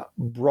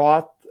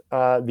brought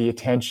the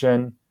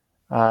attention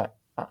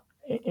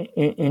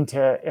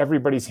into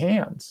everybody's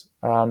hands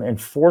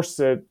and forced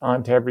it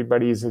onto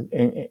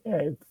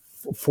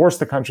forced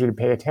the country to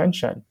pay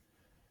attention.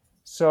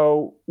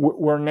 So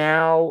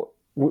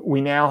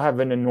we now have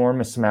an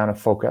enormous amount of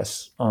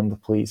focus on the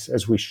police,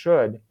 as we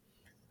should.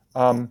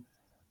 But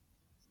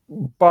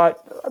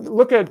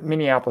look at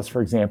Minneapolis,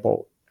 for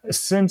example.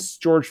 Since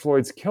George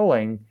Floyd's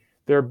killing,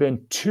 there have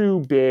been two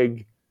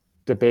big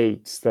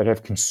debates that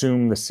have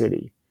consumed the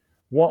city.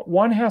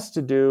 One has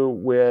to do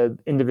with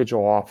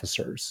individual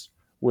officers,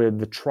 with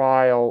the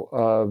trial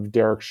of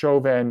Derek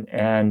Chauvin,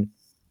 and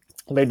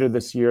later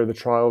this year, the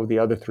trial of the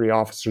other three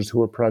officers who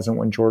were present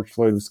when George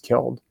Floyd was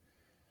killed.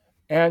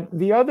 And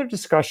the other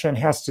discussion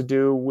has to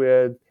do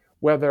with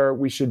whether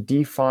we should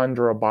defund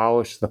or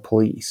abolish the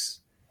police.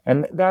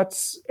 And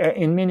that's,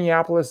 in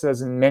Minneapolis,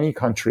 as in many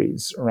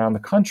countries around the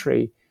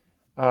country,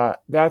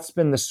 that's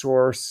been the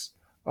source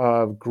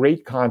of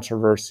great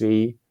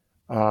controversy,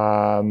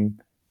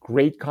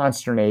 great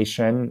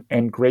consternation,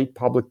 and great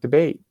public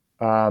debate.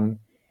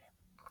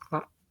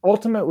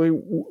 Ultimately,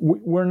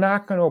 we're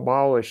not going to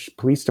abolish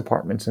police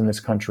departments in this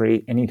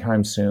country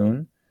anytime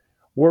soon.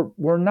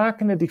 We're not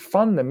going to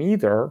defund them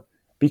either,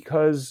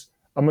 because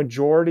a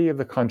majority of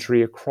the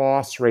country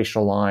across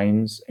racial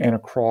lines and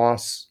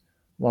across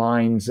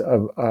lines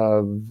of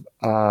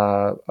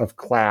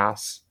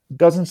class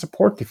doesn't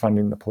support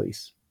defunding the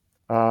police.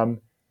 I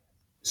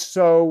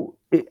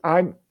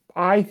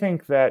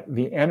think that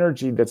the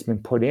energy that's been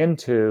put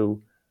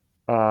into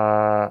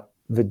the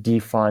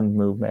defund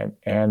movement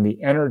and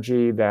the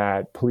energy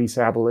that police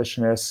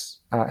abolitionists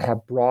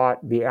have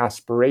brought, the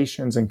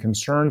aspirations and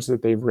concerns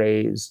that they've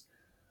raised,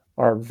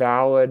 are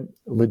valid,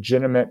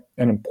 legitimate,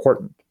 and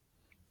important,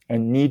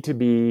 and need to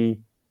be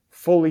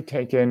fully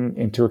taken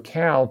into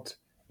account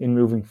in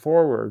moving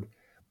forward.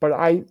 But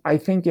I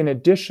think in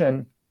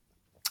addition,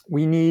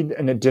 we need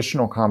an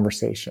additional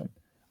conversation,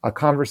 a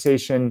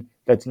conversation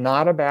that's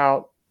not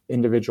about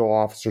individual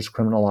officers'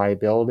 criminal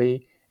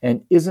liability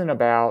and isn't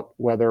about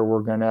whether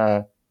we're going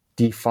to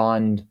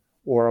defund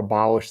or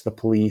abolish the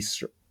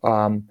police,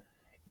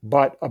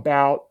 but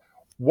about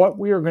what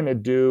we are going to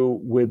do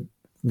with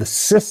the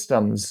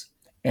systems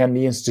and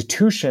the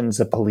institutions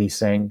of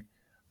policing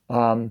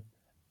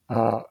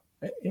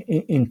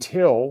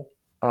until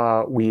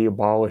we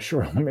abolish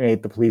or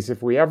eliminate the police,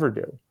 if we ever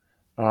do.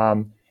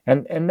 And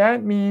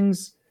that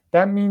means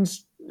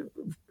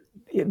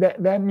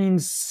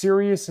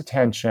serious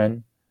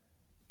attention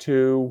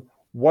to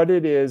what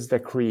it is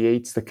that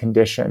creates the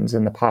conditions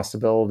and the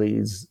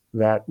possibilities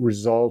that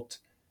result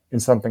in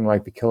something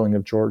like the killing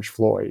of George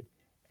Floyd,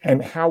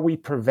 and how we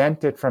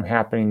prevent it from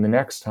happening the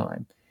next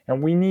time.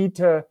 And we need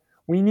to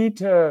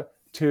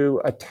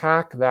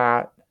attack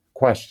that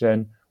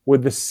question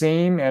with the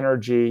same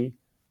energy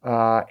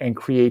and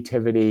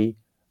creativity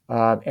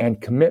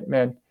and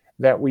commitment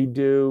that we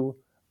do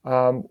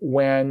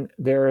when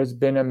there has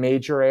been a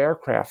major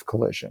aircraft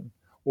collision,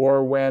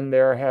 or when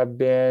there have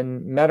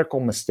been medical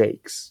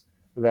mistakes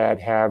that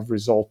have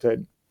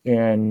resulted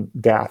in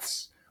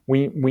deaths.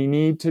 We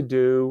need to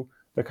do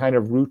the kind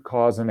of root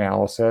cause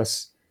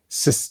analysis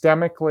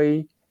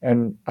systemically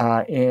and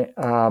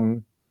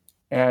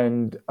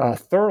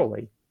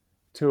thoroughly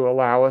to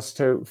allow us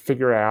to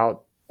figure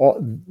out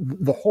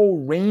the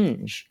whole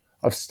range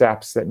of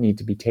steps that need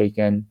to be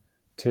taken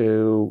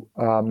to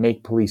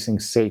make policing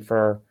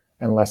safer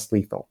and less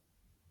lethal.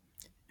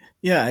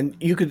 Yeah, and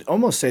you could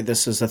almost say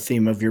this is a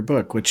theme of your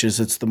book, which is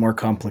it's the more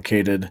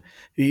complicated.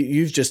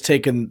 You've just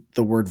taken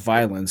the word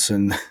violence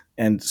and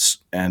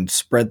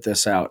spread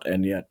this out,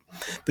 and yet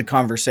the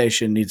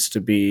conversation needs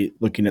to be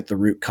looking at the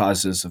root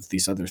causes of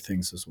these other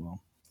things as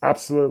well.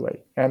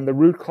 Absolutely, and the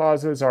root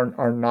causes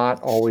are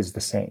not always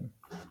the same.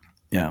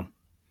 Yeah.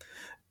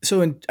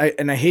 So,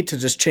 I hate to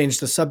just change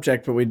the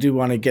subject, but we do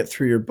want to get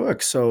through your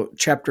book. So,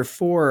 chapter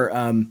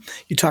 4,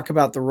 you talk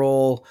about the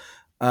role,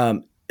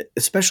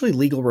 especially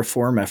legal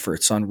reform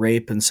efforts on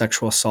rape and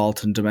sexual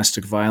assault and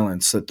domestic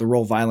violence, that the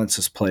role violence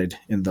has played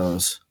in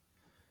those.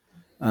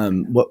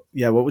 What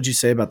would you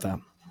say about that?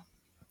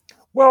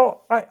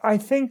 Well, I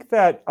think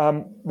that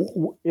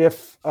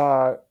if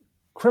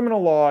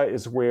criminal law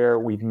is where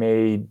we've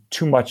made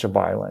too much of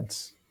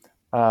violence,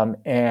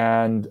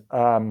 and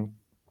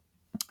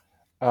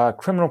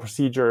criminal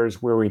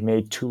procedures where we've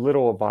made too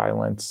little of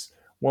violence,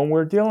 when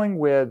we're dealing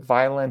with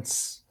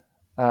violence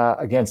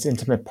against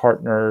intimate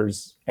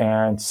partners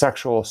and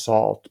sexual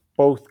assault,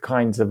 both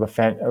kinds of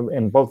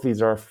and both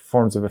these are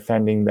forms of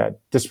offending that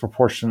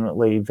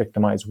disproportionately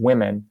victimize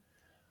women,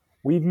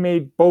 we've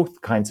made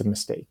both kinds of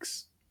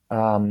mistakes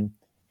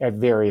at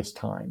various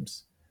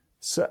times.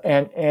 So,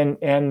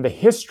 and the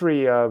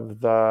history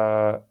of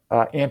the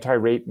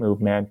anti-rape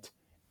movement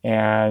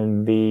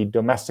and the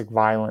domestic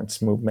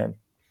violence movement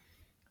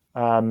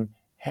follow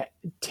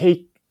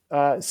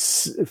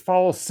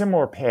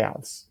similar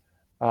paths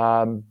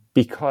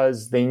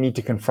because they need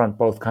to confront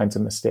both kinds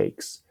of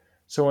mistakes.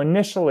 So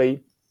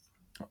initially,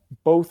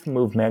 both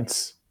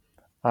movements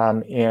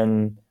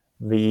in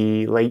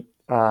the late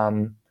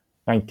in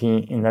the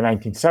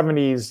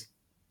 1970s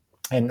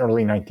and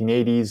early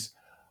 1980s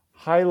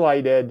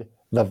highlighted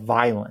the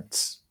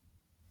violence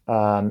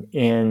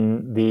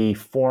in the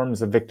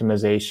forms of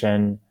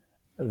victimization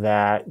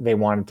that they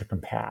wanted to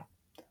combat.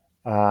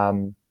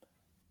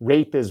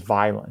 Rape is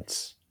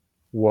violence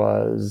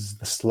was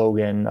the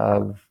slogan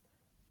of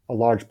a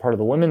large part of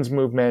the women's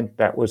movement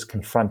that was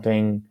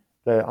confronting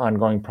the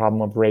ongoing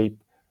problem of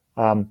rape.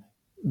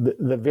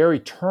 The very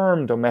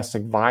term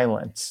domestic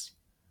violence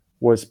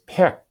was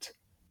picked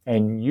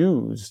and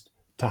used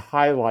to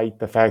highlight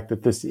the fact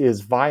that this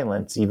is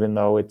violence, even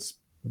though it's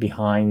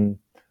behind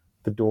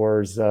the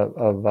doors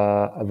of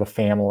a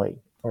family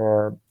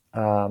or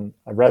a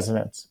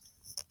residence.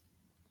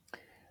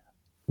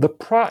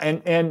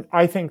 And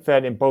I think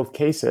that in both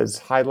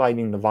cases,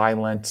 highlighting the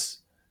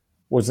violence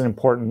was an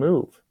important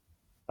move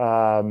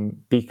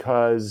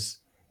because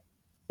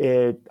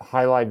it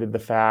highlighted the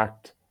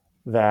fact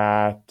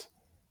that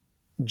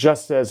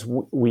just as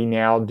we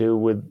now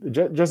do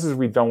just as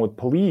we've done with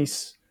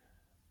police,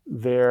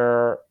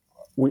 we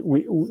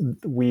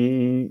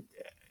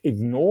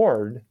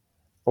ignored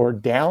or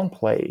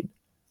downplayed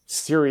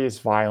serious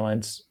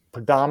violence,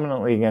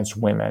 predominantly against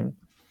women,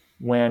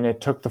 when it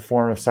took the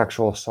form of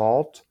sexual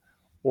assault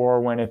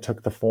or when it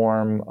took the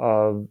form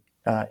of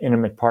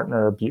intimate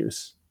partner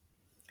abuse.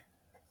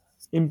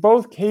 In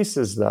both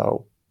cases,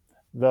 though,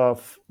 the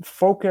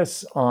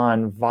focus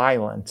on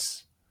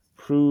violence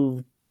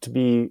proved to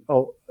be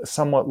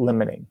somewhat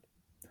limiting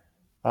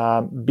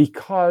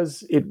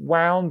because it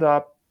wound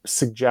up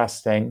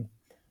suggesting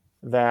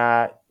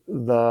that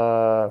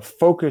the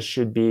focus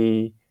should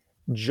be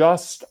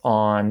just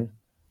on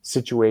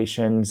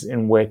situations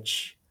in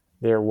which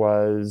there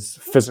was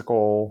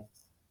physical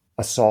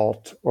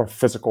assault or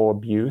physical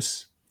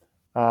abuse,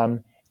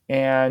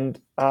 and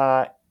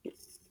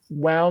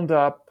wound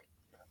up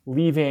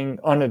leaving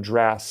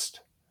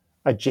unaddressed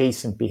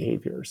adjacent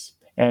behaviors,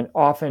 and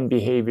often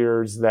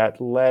behaviors that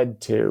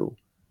led to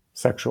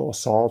sexual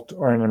assault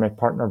or intimate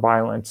partner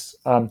violence.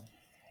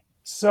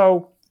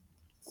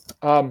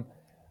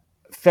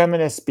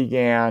 Feminists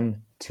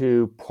began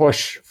to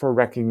push for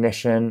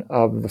recognition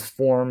of the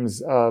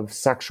forms of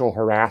sexual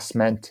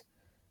harassment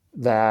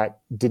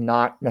that did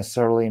not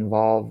necessarily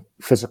involve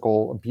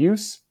physical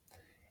abuse,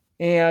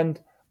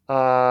 and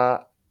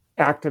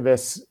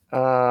activists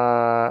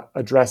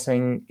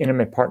addressing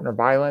intimate partner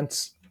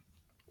violence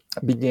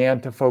began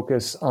to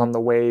focus on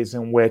the ways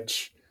in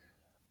which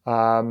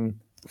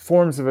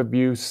forms of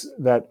abuse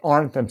that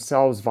aren't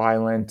themselves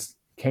violent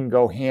can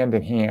go hand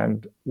in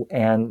hand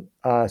and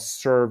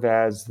serve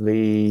as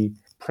the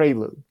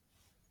prelude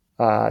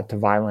to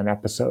violent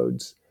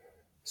episodes.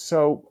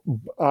 So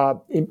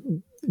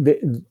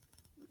the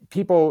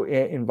people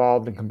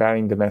involved in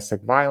combating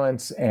domestic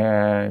violence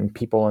and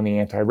people in the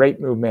anti-rape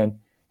movement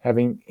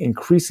having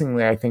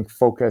increasingly, I think,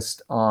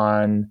 focused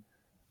on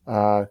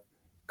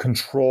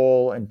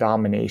control and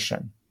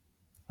domination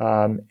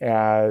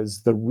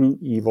as the root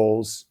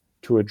evils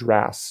to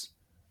address.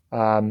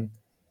 And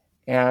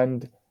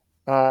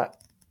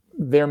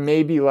there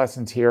may be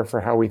lessons here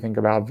for how we think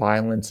about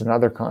violence in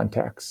other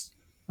contexts.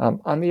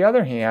 On the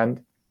other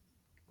hand,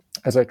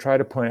 as I try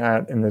to point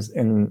out in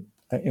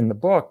the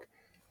book,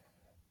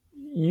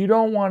 you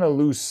don't want to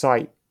lose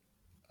sight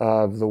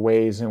of the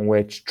ways in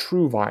which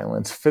true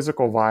violence,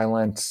 physical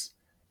violence,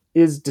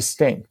 is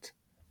distinct.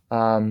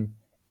 And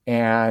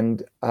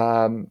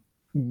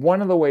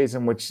one of the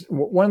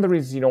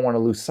reasons you don't want to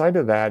lose sight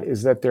of that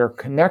is that there are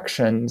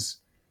connections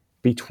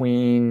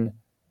between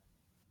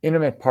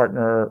intimate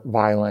partner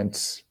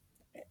violence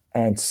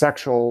and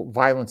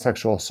violent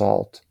sexual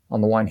assault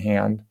on the one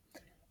hand,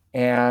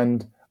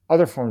 and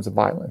other forms of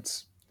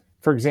violence.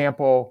 For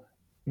example,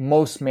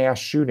 most mass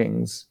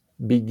shootings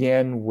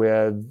begin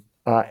with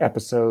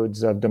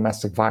episodes of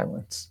domestic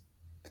violence.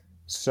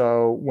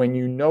 So when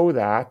you know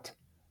that,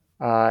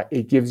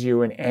 it gives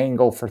you an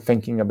angle for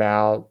thinking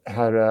about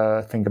how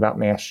to think about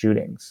mass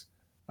shootings.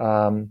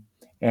 And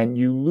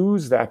you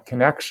lose that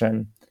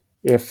connection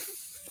if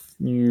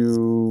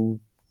you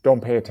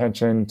don't pay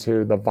attention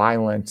to the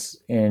violence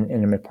in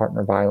intimate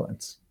partner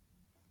violence.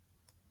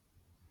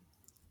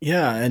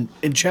 Yeah, and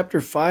in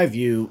chapter 5,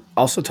 you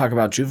also talk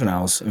about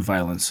juveniles and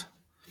violence.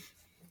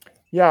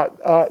 Yeah,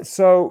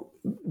 so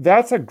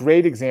that's a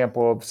great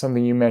example of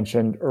something you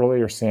mentioned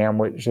earlier, Sam,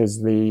 which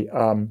is the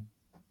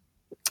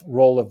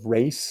role of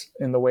race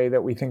in the way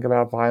that we think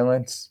about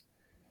violence.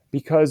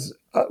 Because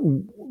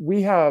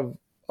we have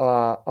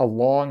a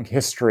long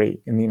history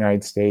in the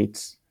United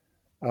States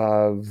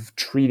of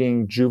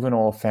treating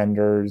juvenile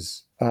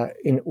offenders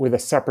with a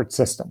separate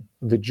system,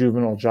 the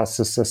juvenile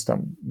justice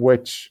system,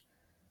 which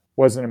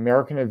was an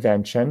American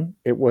invention.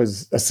 It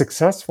was a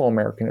successful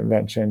American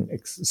invention,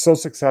 so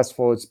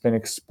successful it's been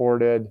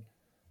exported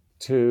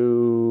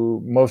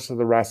to most of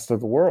the rest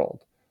of the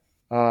world.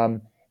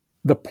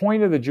 The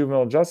point of the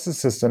juvenile justice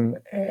system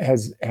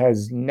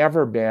has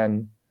never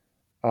been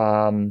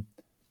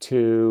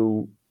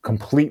to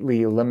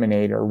completely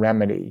eliminate or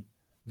remedy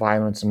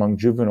violence among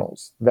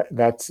juveniles.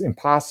 That's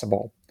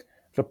impossible.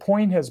 The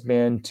point has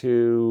been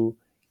to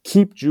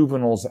keep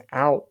juveniles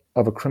out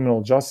of a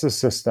criminal justice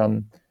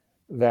system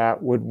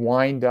that would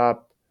wind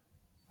up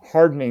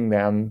hardening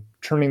them,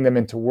 turning them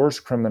into worse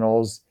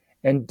criminals,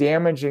 and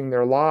damaging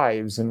their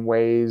lives in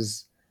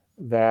ways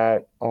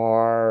that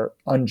are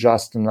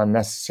unjust and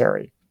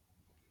unnecessary.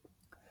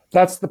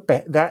 That's the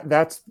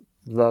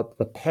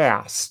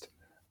past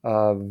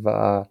of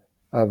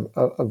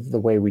the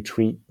way we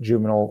treat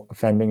juvenile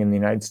offending in the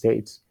United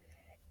States.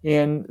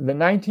 In the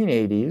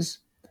 1980s,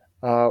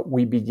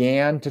 we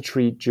began to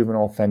treat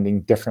juvenile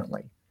offending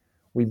differently.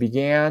 We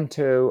began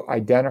to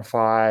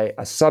identify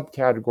a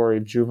subcategory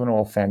of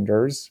juvenile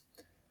offenders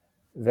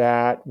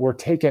that were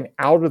taken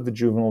out of the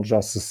juvenile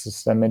justice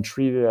system and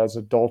treated as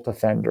adult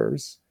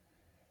offenders.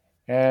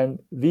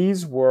 And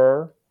these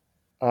were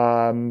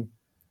juvenile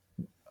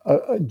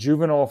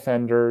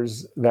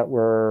offenders that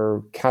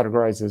were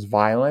categorized as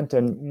violent,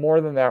 and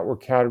more than that, were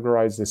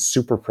categorized as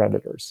super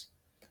predators.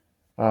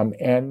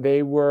 And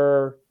they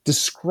were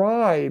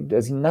described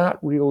as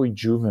not really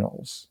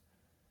juveniles.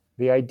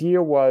 The idea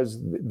was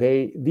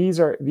these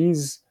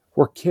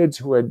were kids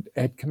who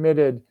had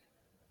committed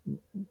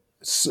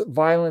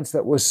violence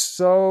that was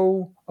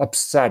so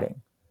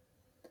upsetting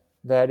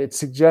that it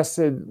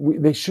suggested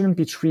they shouldn't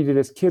be treated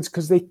as kids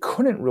because they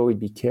couldn't really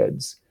be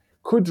kids.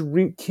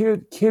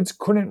 Kids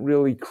couldn't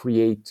really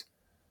create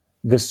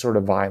this sort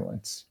of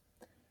violence.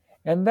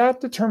 And that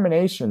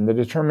determination, the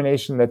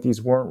determination that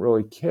these weren't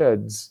really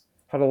kids,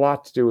 had a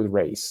lot to do with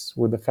race,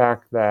 with the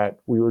fact that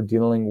we were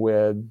dealing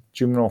with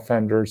juvenile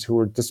offenders who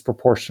were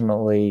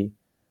disproportionately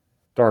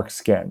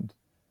dark-skinned.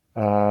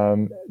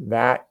 The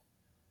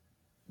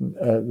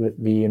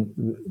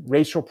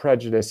racial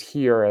prejudice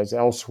here, as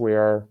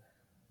elsewhere,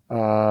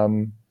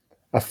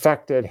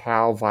 affected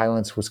how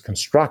violence was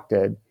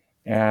constructed.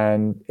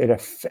 And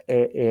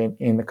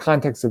in the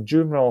context of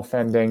juvenile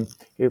offending,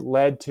 it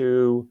led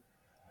to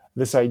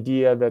this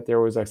idea that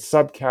there was a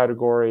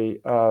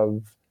subcategory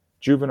of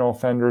juvenile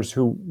offenders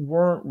who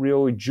weren't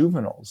really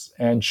juveniles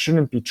and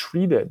shouldn't be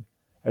treated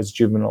as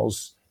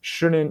juveniles,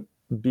 shouldn't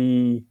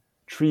be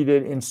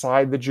treated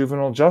inside the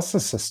juvenile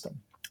justice system.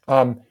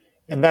 And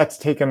that's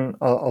taken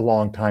a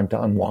long time to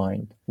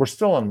unwind. We're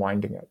still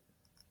unwinding it.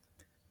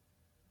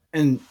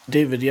 And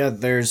David,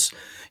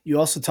 you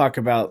also talk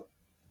about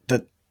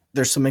that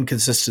there's some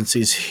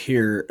inconsistencies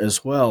here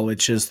as well,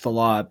 which is the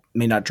law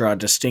may not draw a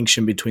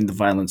distinction between the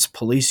violence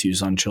police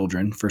use on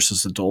children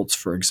versus adults,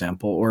 for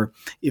example, or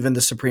even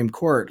the Supreme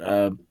Court,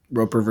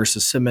 Roper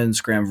versus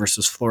Simmons, Graham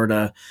versus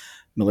Florida,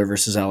 Miller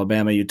versus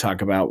Alabama, you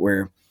talk about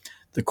where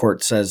the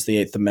court says the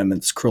Eighth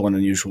Amendment's cruel and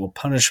unusual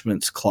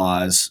punishments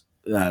clause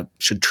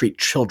should treat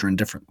children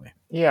differently?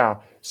 Yeah.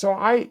 So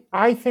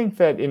I think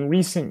that in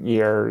recent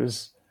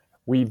years,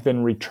 we've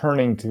been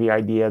returning to the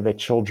idea that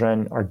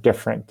children are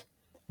different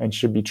and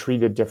should be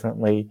treated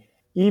differently,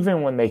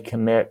 even when they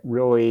commit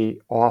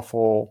really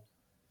awful,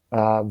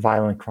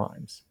 violent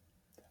crimes.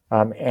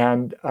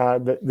 And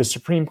the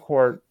Supreme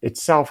Court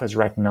itself has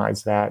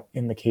recognized that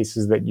in the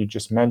cases that you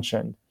just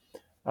mentioned.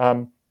 I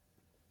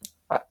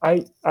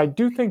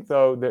do think,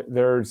 though, that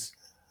there's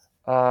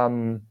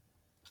an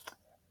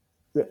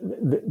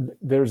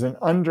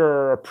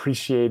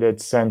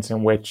underappreciated sense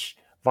in which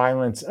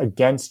violence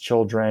against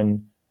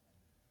children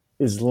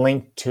is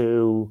linked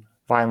to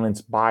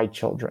violence by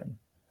children.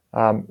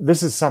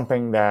 This is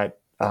something that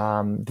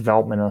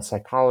developmental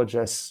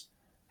psychologists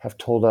have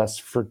told us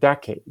for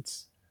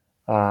decades.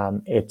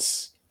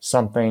 It's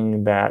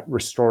something that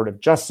restorative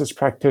justice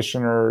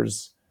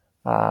practitioners,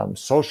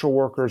 social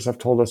workers have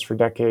told us for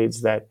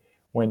decades, that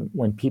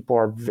when people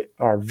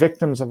are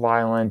victims of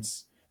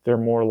violence, they're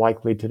more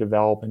likely to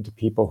develop into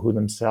people who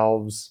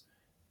themselves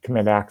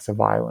commit acts of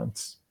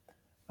violence.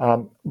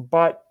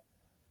 But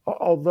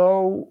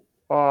although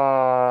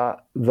our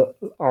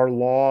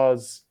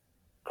laws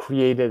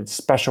created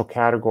special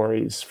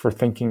categories for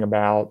thinking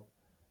about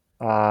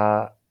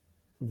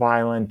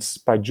violence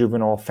by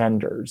juvenile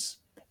offenders,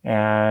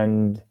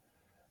 and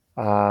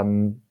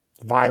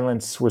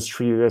violence was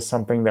treated as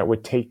something that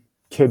would take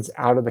kids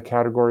out of the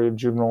category of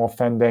juvenile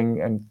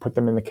offending and put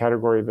them in the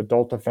category of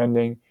adult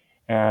offending.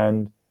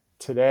 And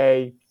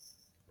today,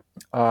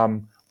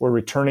 we're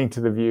returning to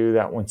the view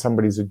that when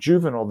somebody's a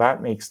juvenile,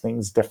 that makes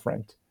things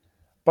different.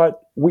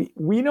 But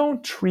we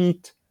don't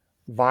treat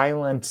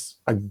violence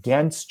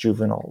against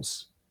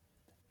juveniles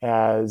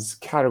as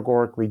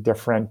categorically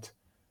different,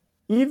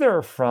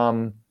 either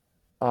from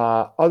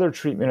other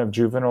treatment of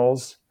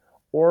juveniles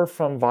or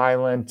from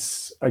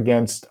violence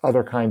against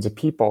other kinds of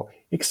people,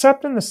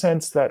 except in the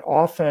sense that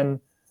often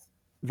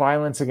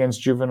violence against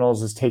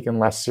juveniles is taken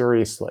less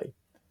seriously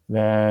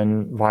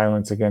than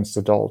violence against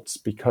adults,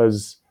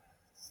 because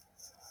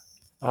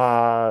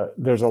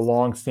there's a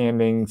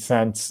longstanding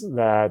sense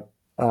that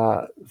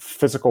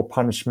physical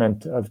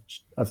punishment of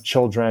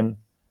children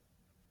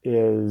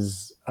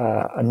is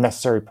a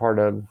necessary part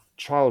of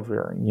child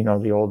rearing. You know,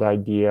 the old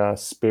idea,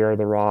 spare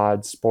the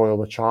rod, spoil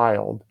the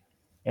child.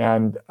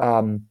 And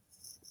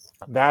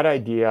that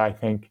idea, I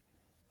think,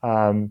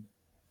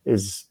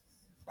 is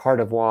part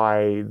of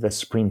why the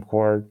Supreme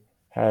Court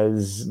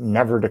has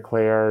never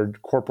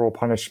declared corporal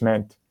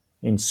punishment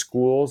in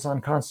schools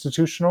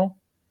unconstitutional.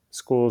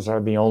 Schools are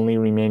the only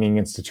remaining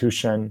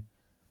institution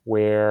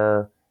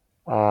where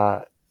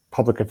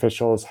public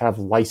officials have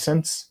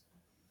license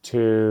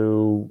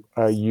to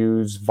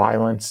use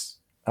violence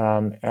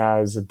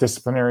as a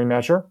disciplinary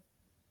measure.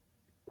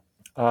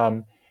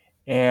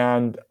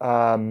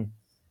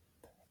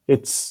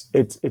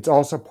 It's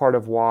also part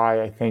of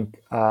why I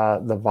think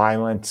the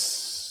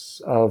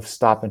violence of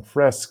stop and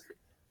frisk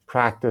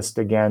practiced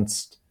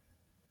against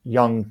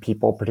young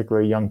people,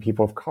 particularly young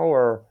people of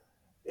color,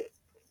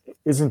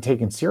 isn't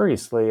taken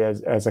seriously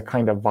as a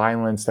kind of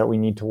violence that we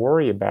need to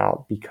worry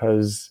about,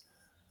 because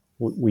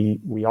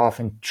we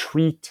often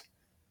treat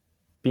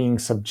being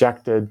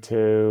subjected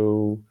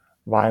to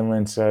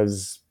violence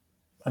as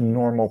a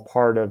normal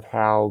part of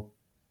how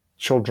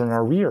children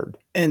are reared.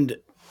 And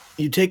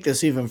you take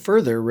this even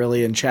further,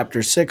 really, in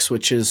Chapter 6,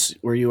 which is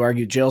where you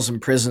argue jails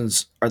and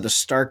prisons are the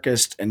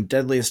starkest and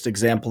deadliest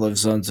example of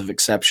zones of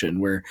exception,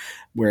 where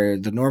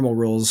the normal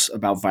rules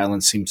about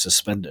violence seem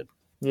suspended.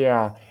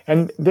 Yeah.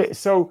 And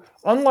so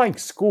unlike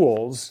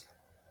schools,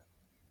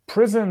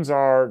 prisons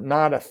are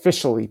not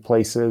officially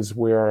places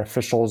where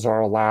officials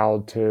are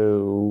allowed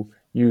to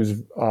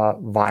use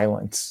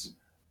violence.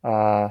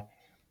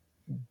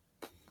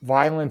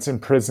 Violence in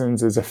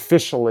prisons is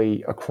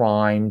officially a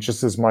crime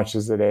just as much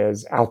as it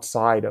is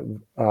outside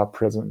of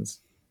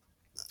prisons.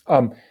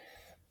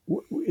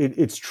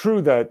 It's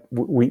true that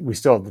we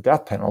still have the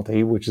death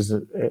penalty, which is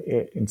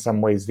in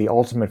some ways the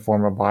ultimate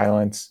form of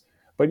violence.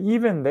 But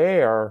even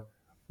there,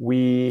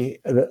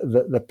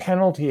 the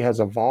penalty has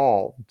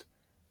evolved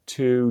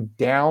to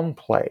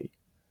downplay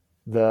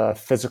the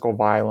physical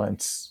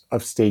violence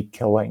of state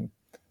killing,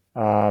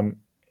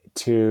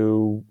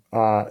 to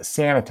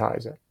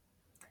sanitize it.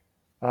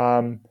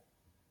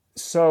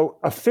 So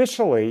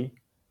officially,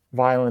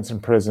 violence in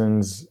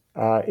prisons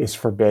is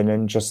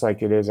forbidden, just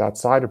like it is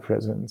outside of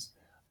prisons.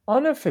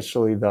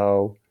 Unofficially,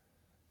 though,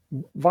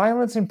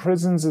 violence in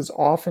prisons is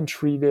often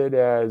treated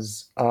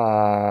as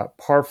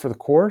par for the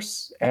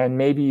course and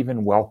maybe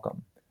even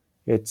welcome.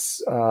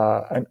 It's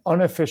an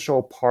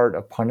unofficial part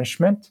of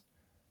punishment.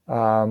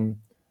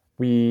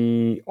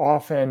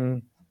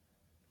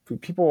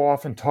 People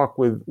often talk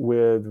with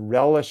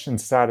relish and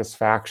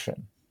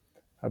satisfaction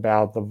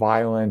about the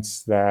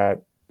violence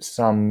that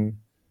some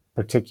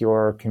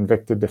particular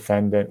convicted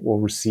defendant will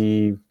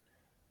receive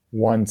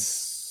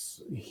once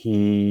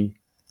he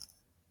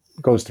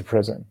goes to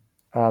prison,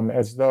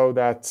 as though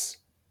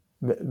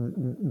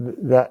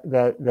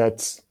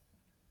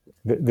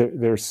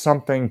there's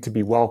something to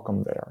be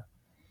welcomed there.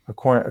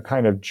 a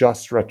kind of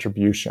just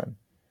retribution.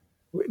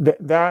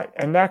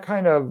 That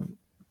kind of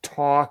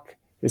talk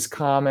is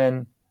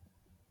common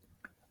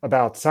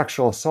about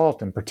sexual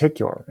assault in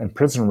particular and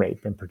prison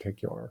rape in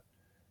particular.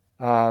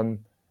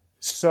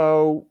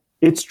 So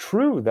it's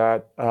true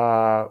that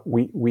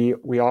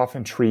we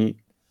often treat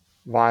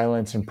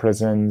violence in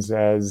prisons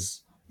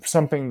as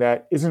something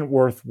that isn't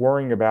worth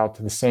worrying about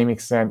to the same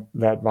extent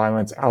that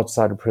violence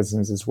outside of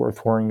prisons is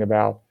worth worrying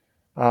about,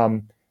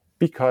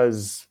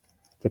 because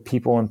the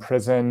people in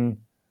prison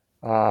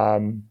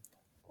aren't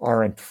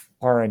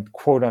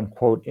quote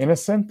unquote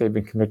innocent. They've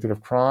been convicted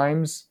of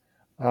crimes,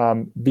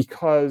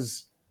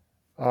 because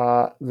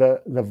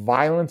the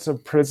violence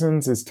of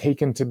prisons is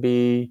taken to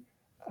be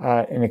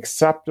an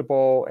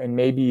acceptable and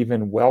maybe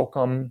even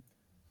welcome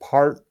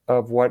part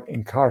of what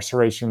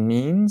incarceration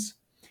means,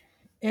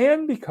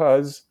 and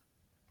because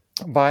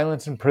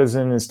violence in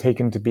prison is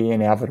taken to be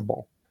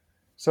inevitable.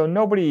 So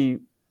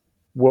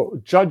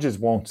judges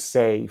won't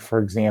say, for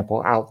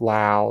example, out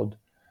loud,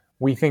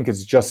 we think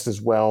it's just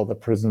as well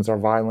that prisons are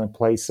violent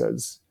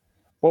places.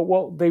 But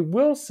what they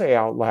will say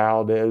out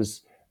loud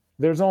is,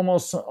 there's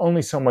almost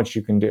only so much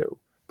you can do.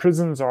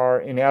 Prisons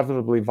are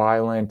inevitably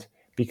violent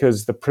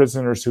because the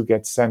prisoners who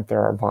get sent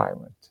there are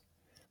violent.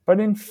 But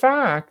in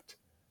fact,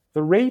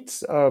 the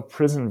rates of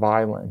prison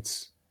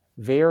violence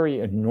vary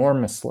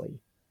enormously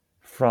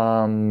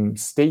from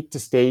state to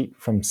state,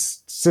 from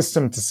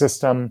system to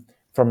system,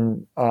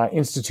 from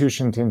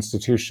institution to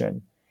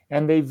institution.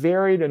 And they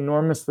varied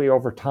enormously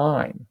over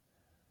time.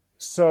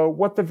 So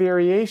what the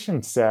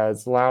variation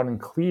says loud and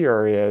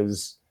clear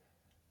is,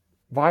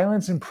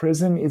 violence in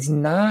prison is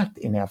not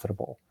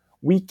inevitable.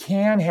 We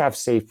can have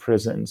safe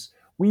prisons.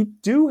 We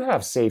do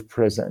have safe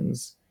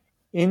prisons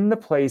in the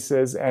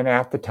places and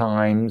at the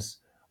times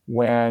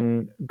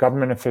when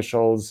government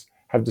officials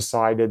have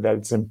decided that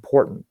it's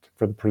important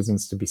for the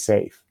prisons to be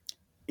safe.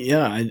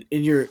 Yeah,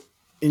 in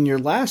your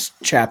last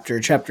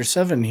chapter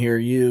 7 here,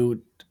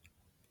 you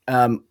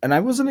and I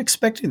wasn't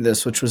expecting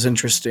this, which was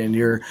interesting.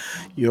 Your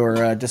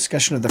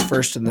discussion of the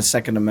First and the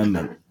Second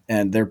Amendment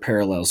and their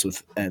parallels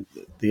with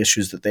the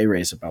issues that they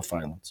raise about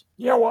violence.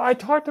 Yeah, well, I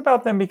talked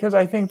about them because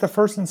I think the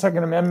First and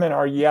Second Amendment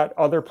are yet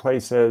other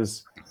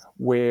places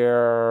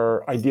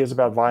where ideas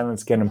about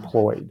violence get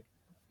employed.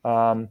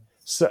 And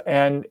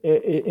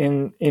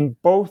in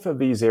both of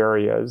these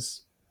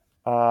areas,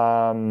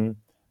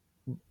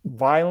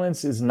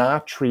 violence is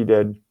not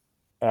treated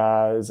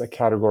as a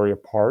category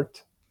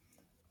apart.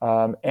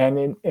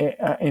 And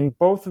in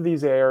both of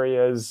these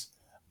areas,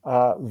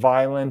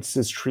 violence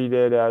is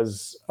treated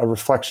as a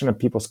reflection of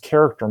people's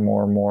character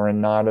more and more, and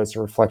not as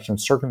a reflection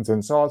of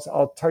circumstance. So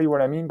I'll tell you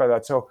what I mean by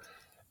that. So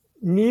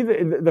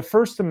the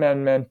First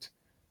Amendment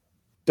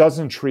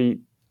doesn't treat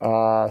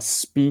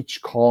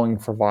speech calling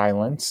for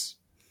violence,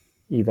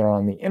 either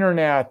on the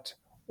internet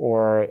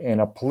or in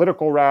a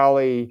political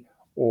rally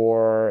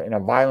or in a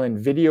violent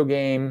video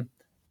game,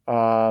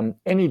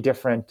 any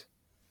different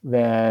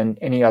than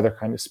any other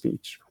kind of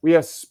speech. We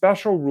have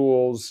special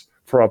rules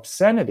for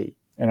obscenity,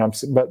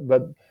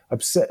 but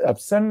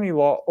obscenity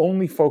law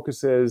only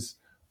focuses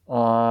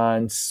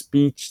on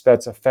speech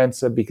that's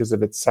offensive because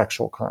of its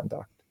sexual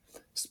conduct.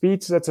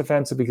 Speech that's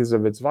offensive because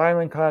of its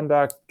violent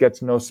conduct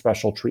gets no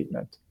special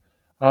treatment.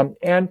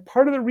 And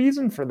part of the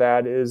reason for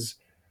that is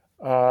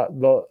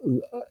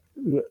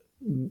the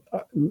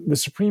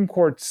Supreme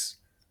Court's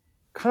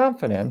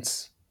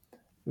confidence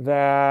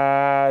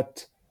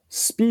that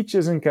speech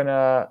isn't going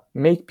to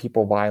make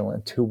people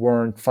violent who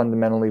weren't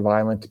fundamentally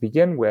violent to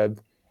begin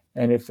with.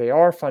 And if they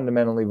are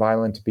fundamentally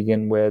violent to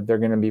begin with, they're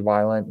going to be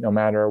violent no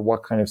matter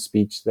what kind of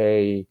speech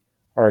they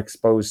are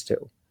exposed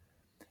to.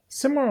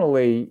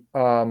 Similarly,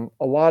 a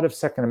lot of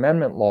Second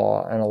Amendment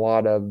law and a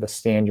lot of the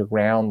stand your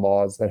ground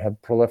laws that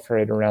have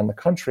proliferated around the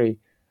country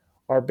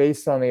are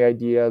based on the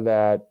idea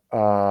that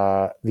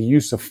the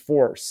use of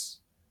force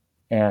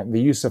and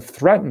the use of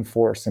threatened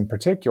force in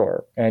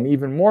particular, and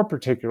even more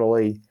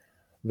particularly,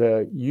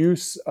 the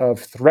use of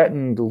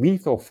threatened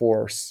lethal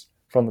force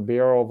from the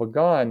barrel of a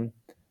gun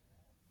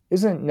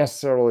isn't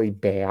necessarily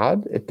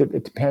bad. It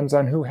depends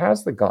on who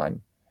has the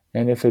gun.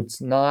 And if it's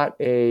not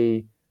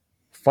a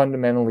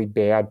fundamentally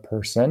bad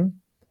person,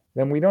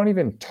 then we don't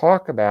even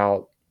talk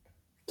about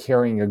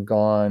carrying a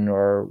gun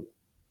or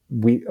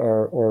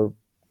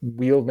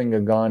wielding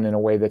a gun in a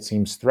way that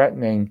seems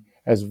threatening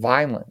as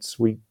violence.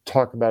 We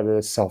talk about it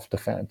as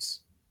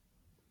self-defense.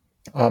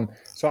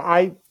 So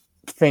I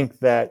think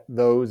that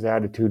those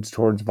attitudes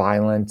towards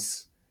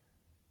violence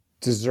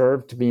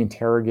deserve to be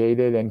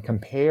interrogated and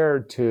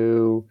compared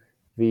to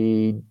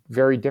the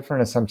very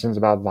different assumptions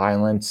about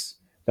violence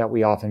that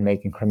we often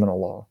make in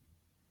criminal law.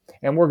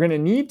 And we're going to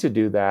need to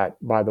do that,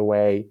 by the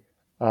way,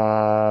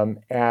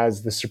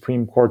 as the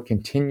Supreme Court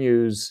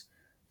continues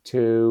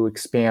to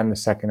expand the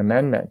Second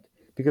Amendment.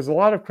 Because a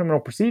lot of criminal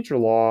procedure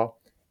law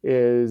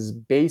is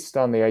based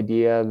on the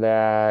idea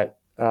that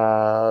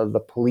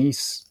the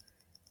police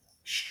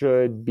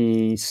should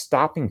be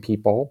stopping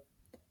people,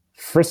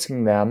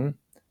 frisking them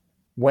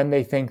when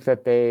they think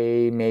that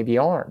they may be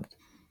armed,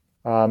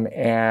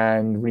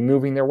 and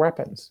removing their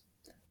weapons.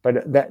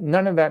 But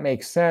none of that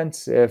makes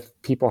sense if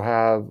people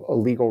have a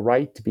legal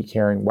right to be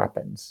carrying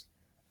weapons,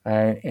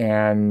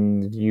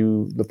 and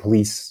the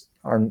police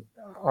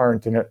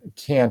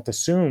can't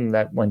assume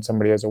that when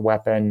somebody has a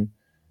weapon,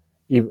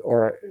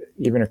 or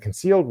even a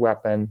concealed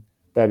weapon,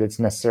 that it's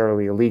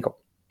necessarily illegal.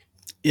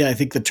 Yeah, I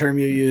think the term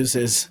you use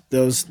is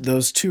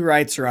those two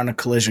rights are on a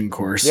collision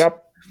course.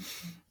 Yep.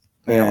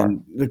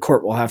 And the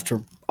court will have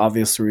to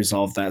obviously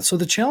resolve that. So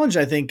the challenge,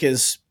 I think,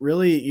 is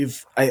really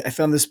I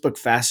found this book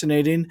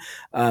fascinating.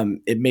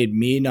 It made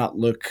me not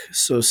look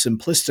so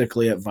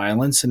simplistically at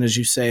violence. And as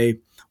you say,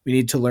 we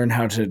need to learn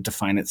how to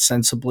define it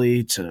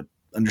sensibly, to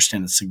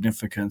understand its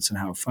significance and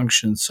how it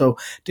functions. So,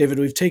 David,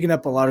 we've taken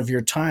up a lot of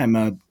your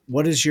time.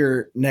 What is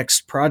your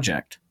next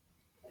project?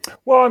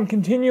 Well, I'm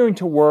continuing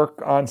to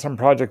work on some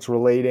projects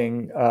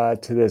relating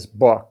to this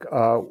book.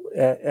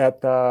 At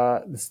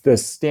the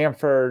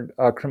Stanford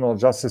Criminal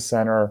Justice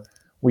Center,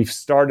 we've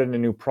started a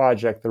new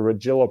project, the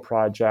Regilla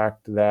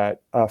Project,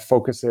 that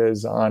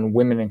focuses on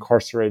women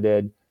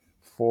incarcerated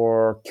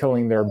for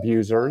killing their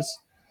abusers.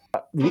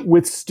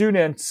 With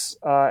students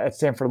at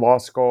Stanford Law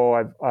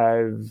School,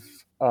 I've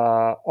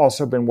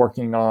also been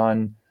working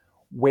on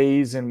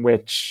ways in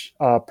which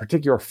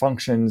particular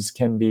functions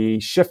can be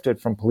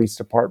shifted from police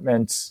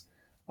departments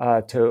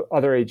to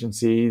other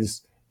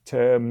agencies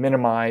to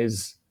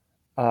minimize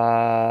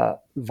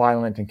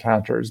violent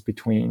encounters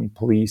between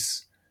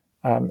police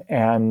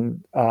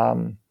and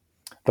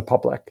the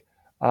public.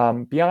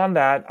 Beyond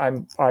that,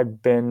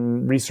 I've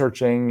been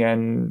researching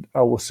and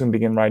will soon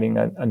begin writing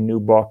a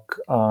new book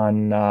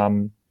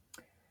on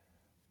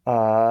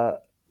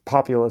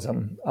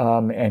populism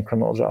and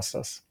criminal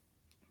justice.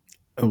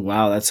 Oh,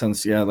 wow. That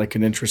sounds, like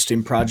an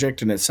interesting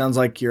project. And it sounds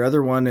like your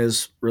other one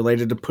is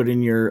related to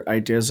putting your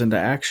ideas into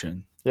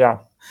action. Yeah.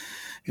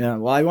 Yeah.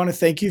 Well, I want to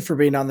thank you for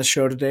being on the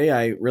show today.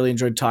 I really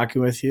enjoyed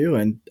talking with you,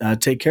 and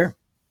take care.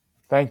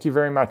 Thank you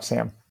very much,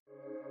 Sam.